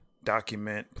can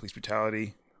document police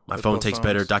brutality. My phone takes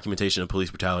better documentation of police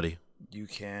brutality. You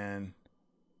can.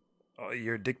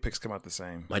 Your dick pics come out the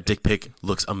same. My dick pic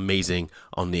looks amazing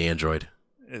on the Android.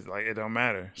 It's like it don't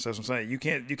matter. So that's what I'm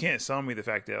saying. You can't sell me the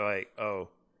fact that like, oh,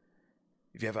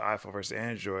 if you have an iPhone versus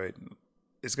Android,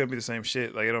 it's gonna be the same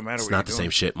shit. Like it don't matter. It's not the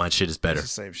same shit. My shit is better.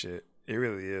 It's the same shit. It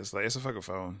really is. Like it's a fucking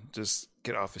phone. Just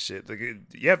get off the shit. Like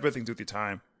you have better things to do with your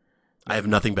time. I have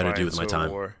nothing better to do with my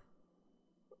time.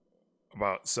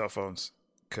 About cell phones,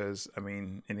 because I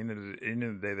mean, at the end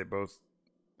of the day,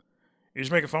 you're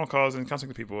just making phone calls and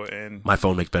contacting people. And my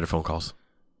phone makes better phone calls.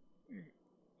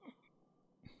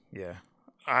 Yeah,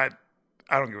 I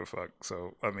don't give a fuck.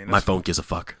 So I mean, my phone gives a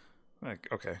fuck. Like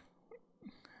okay,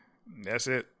 that's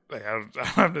it. Like I don't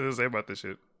have nothing to say about this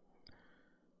shit.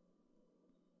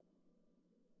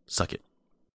 Suck it.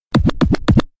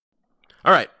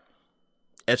 All right,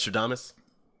 Edstradamus.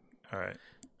 All right.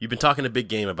 You've been talking a big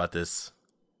game about this.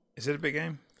 Is it a big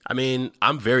game? I mean,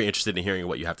 I'm very interested in hearing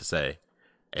what you have to say.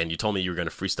 And you told me you were going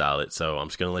to freestyle it, so I'm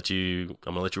just going to let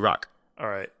you rock. All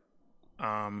right.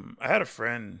 I had a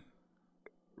friend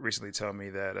recently tell me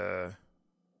that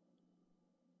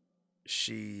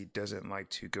she doesn't like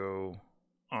to go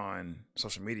on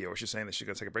social media, or she's saying that she's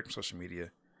going to take a break from social media.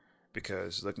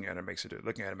 because looking at it makes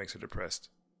her depressed.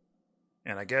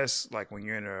 And I guess like when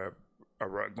you're in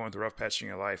going through a rough patch in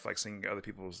your life, like seeing other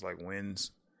people's like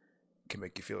wins can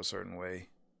make you feel a certain way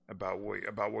about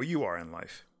where you are in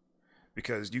life,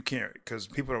 because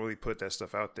people don't really put that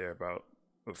stuff out there about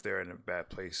if they're in a bad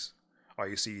place. All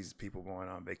you see is people going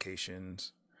on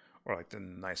vacations, or like the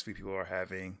nice view people are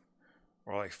having,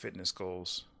 or like fitness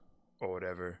goals or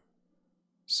whatever.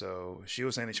 So she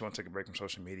was saying that she wants to take a break from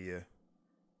social media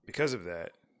because of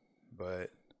that,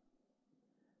 but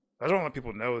I don't let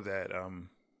people know that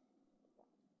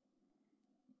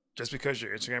just because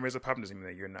your Instagram isn't popping doesn't mean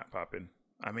that you're not popping.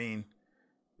 I mean,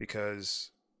 because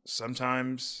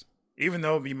sometimes, even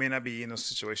though you may not be in those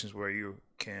situations where you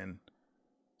can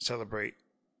celebrate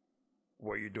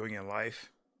what you're doing in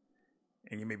life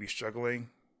and you may be struggling,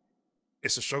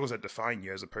 it's the struggles that define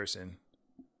you as a person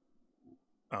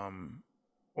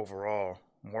overall,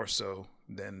 more so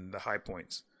than the high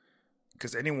points.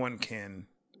 Because anyone can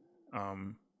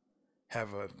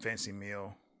have a fancy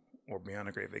meal or be on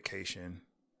a great vacation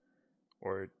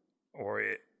or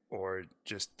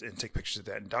just and take pictures of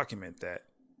that and document that.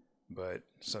 But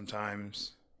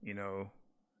sometimes, you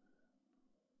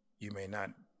may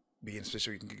not be in a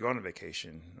situation where you can go on a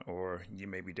vacation, or you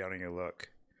may be down on your luck,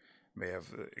 may have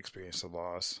experienced a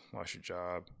lost your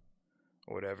job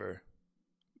or whatever.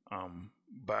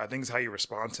 But I think it's how you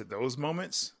respond to those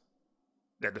moments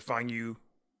that define you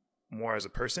more as a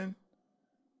person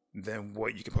than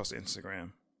what you can post on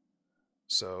Instagram.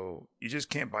 So you just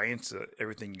can't buy into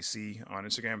everything you see on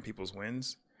Instagram, people's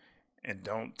wins, and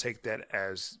don't take that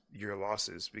as your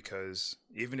losses, because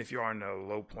even if you're on a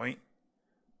low point,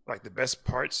 like the best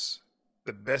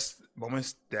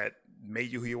moments that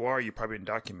made you who you are, you probably didn't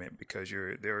document because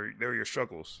they're your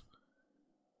struggles.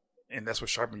 And that's what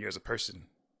sharpened you as a person.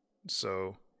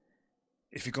 So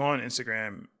if you go on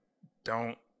Instagram,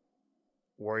 don't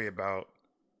worry about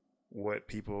what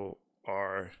people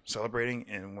are celebrating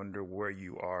and wonder where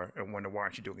you are and wonder why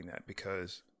aren't you doing that,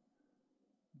 because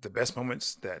the best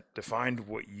moments that defined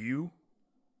what you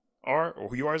are or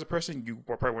who you are as a person, you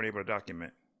probably weren't able to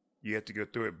document. You had to go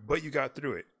through it, but you got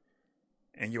through it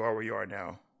and you are where you are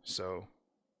now. So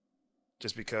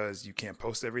just because you can't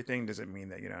post everything doesn't mean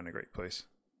that you're not in a great place.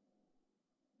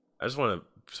 I just want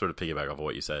to sort of piggyback off of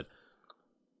what you said.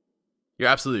 You're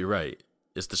absolutely right.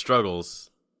 It's the struggles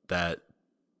that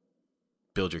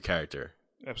build your character.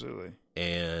 Absolutely.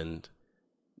 And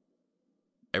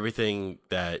everything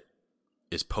that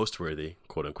is post-worthy,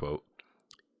 quote unquote,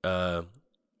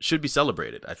 should be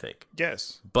celebrated, I think.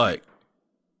 Yes. But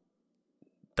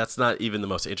that's not even the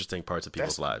most interesting parts of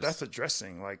people's lives. That's the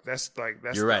dressing. That's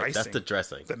You're right. icing. That's the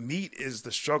dressing. The meat is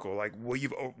the struggle. Like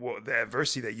the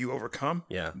adversity that you overcome.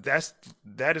 Yeah.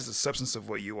 That is the substance of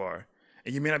what you are.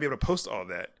 And you may not be able to post all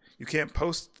that. You can't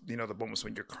post, the moments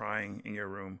when you're crying in your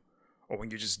room, or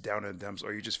when you're just down in the dumps,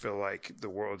 or you just feel like the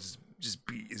world is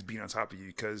beating on top of you,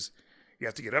 because you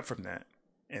have to get up from that.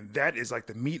 And that is like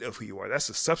the meat of who you are. That's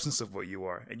the substance of what you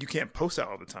are. And you can't post that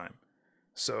all the time.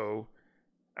 So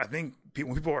I think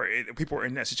when people are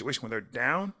in that situation when they're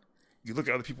down, you look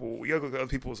at other people, you look at other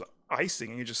people's icing,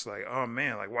 and you're just like, oh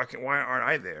man, like why aren't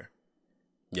I there?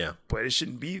 Yeah. But it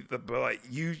shouldn't be the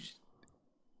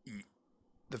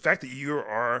fact that you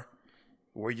are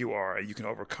where you are and you can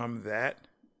overcome that.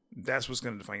 That's what's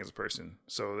going to define you as a person.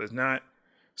 So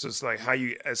it's like how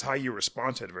you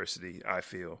respond to adversity, I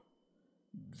feel,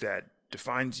 that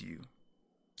defines you.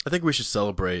 I think we should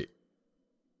celebrate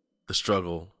the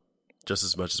struggle just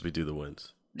as much as we do the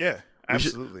wins. Yeah,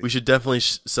 absolutely. We should definitely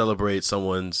celebrate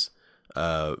someone's,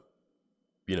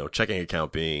 checking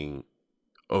account being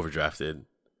overdrafted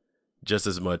just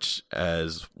as much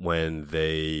as when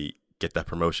they get that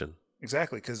promotion.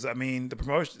 Exactly, because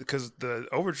the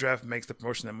overdraft makes the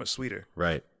promotion that much sweeter.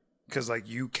 Right. Because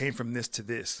you came from this to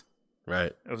this.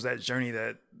 Right. It was that journey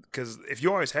because if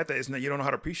you always had that, you don't know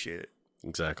how to appreciate it.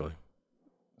 Exactly.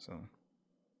 So.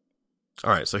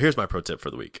 All right. So here's my pro tip for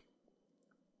the week.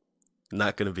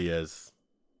 Not going to be as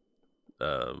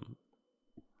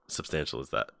substantial as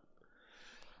that.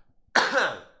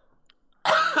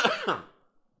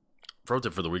 Pro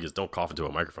tip for the week is don't cough into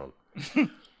a microphone.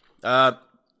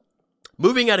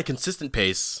 Moving at a consistent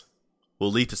pace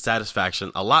will lead to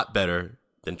satisfaction a lot better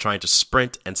than trying to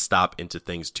sprint and stop into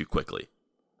things too quickly.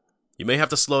 You may have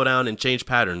to slow down and change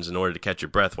patterns in order to catch your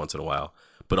breath once in a while,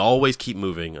 but always keep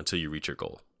moving until you reach your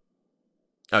goal.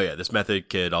 Oh yeah, this method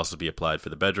could also be applied for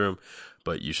the bedroom,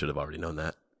 but you should have already known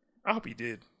that. I hope you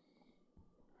did.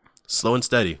 Slow and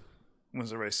steady wins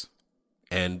the race.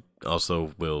 And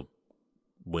also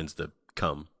wins the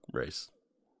come race.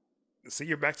 See,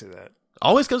 you're back to that.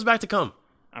 Always comes back to come.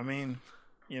 I mean,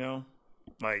 You know,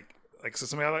 like so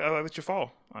somebody I let you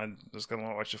fall. I'm just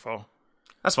gonna watch you fall.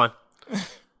 That's fine.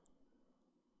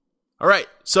 All right.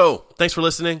 So thanks for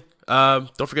listening.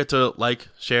 Don't forget to like,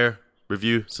 share,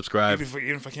 review, subscribe.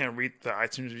 Even if I can't read the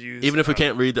iTunes reviews. Even if we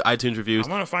can't read the iTunes reviews.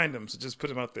 I'm going to find them, so just put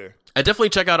them out there. And definitely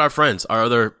check out our friends, our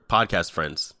other podcast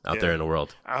friends out there in the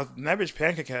world. Average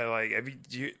Pancake had, like,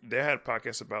 they had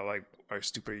podcasts about, like, are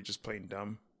stupid, you're just plain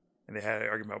dumb. And they had an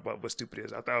argument about what stupid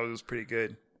is. I thought it was pretty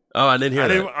good. Oh, I didn't hear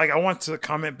that. I want to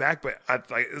comment back, but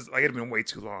it'd have been way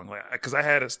too long. Like, because I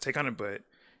had a take on it, but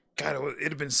God,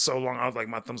 it'd have been so long. I was like,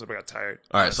 my thumbs up, I got tired.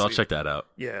 All right, honestly. So I'll check that out.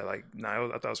 Yeah, like, I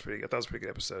thought it was pretty good. I thought it was a pretty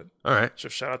good episode. All right. So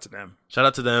shout out to them. Shout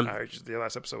out to them. The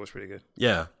last episode was pretty good.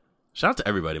 Yeah. Shout out to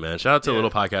everybody, man. Shout out to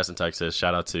Little Podcast in Texas.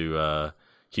 Shout out to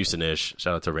Houston-ish.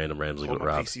 Shout out to Random Ramsley. Hold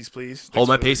my Pasties, please. Hold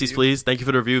my Pasties, please. Thank you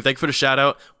for the review. Thank you for the shout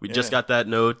out. We just got that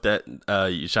note that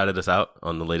you shouted us out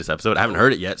on the latest episode. I haven't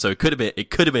heard it yet, so it could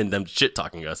have been them shit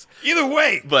talking us. Either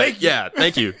way, but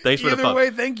thank you. Thanks for the Either way,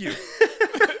 thank you.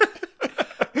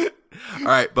 All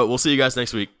right, but we'll see you guys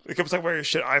next week. They kept talking about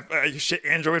your shit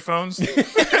Android phones. They kept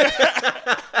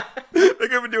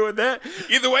doing that.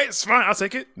 Either way, it's fine. I'll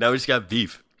take it. Now we just got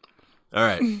beef. All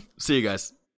right. See you guys.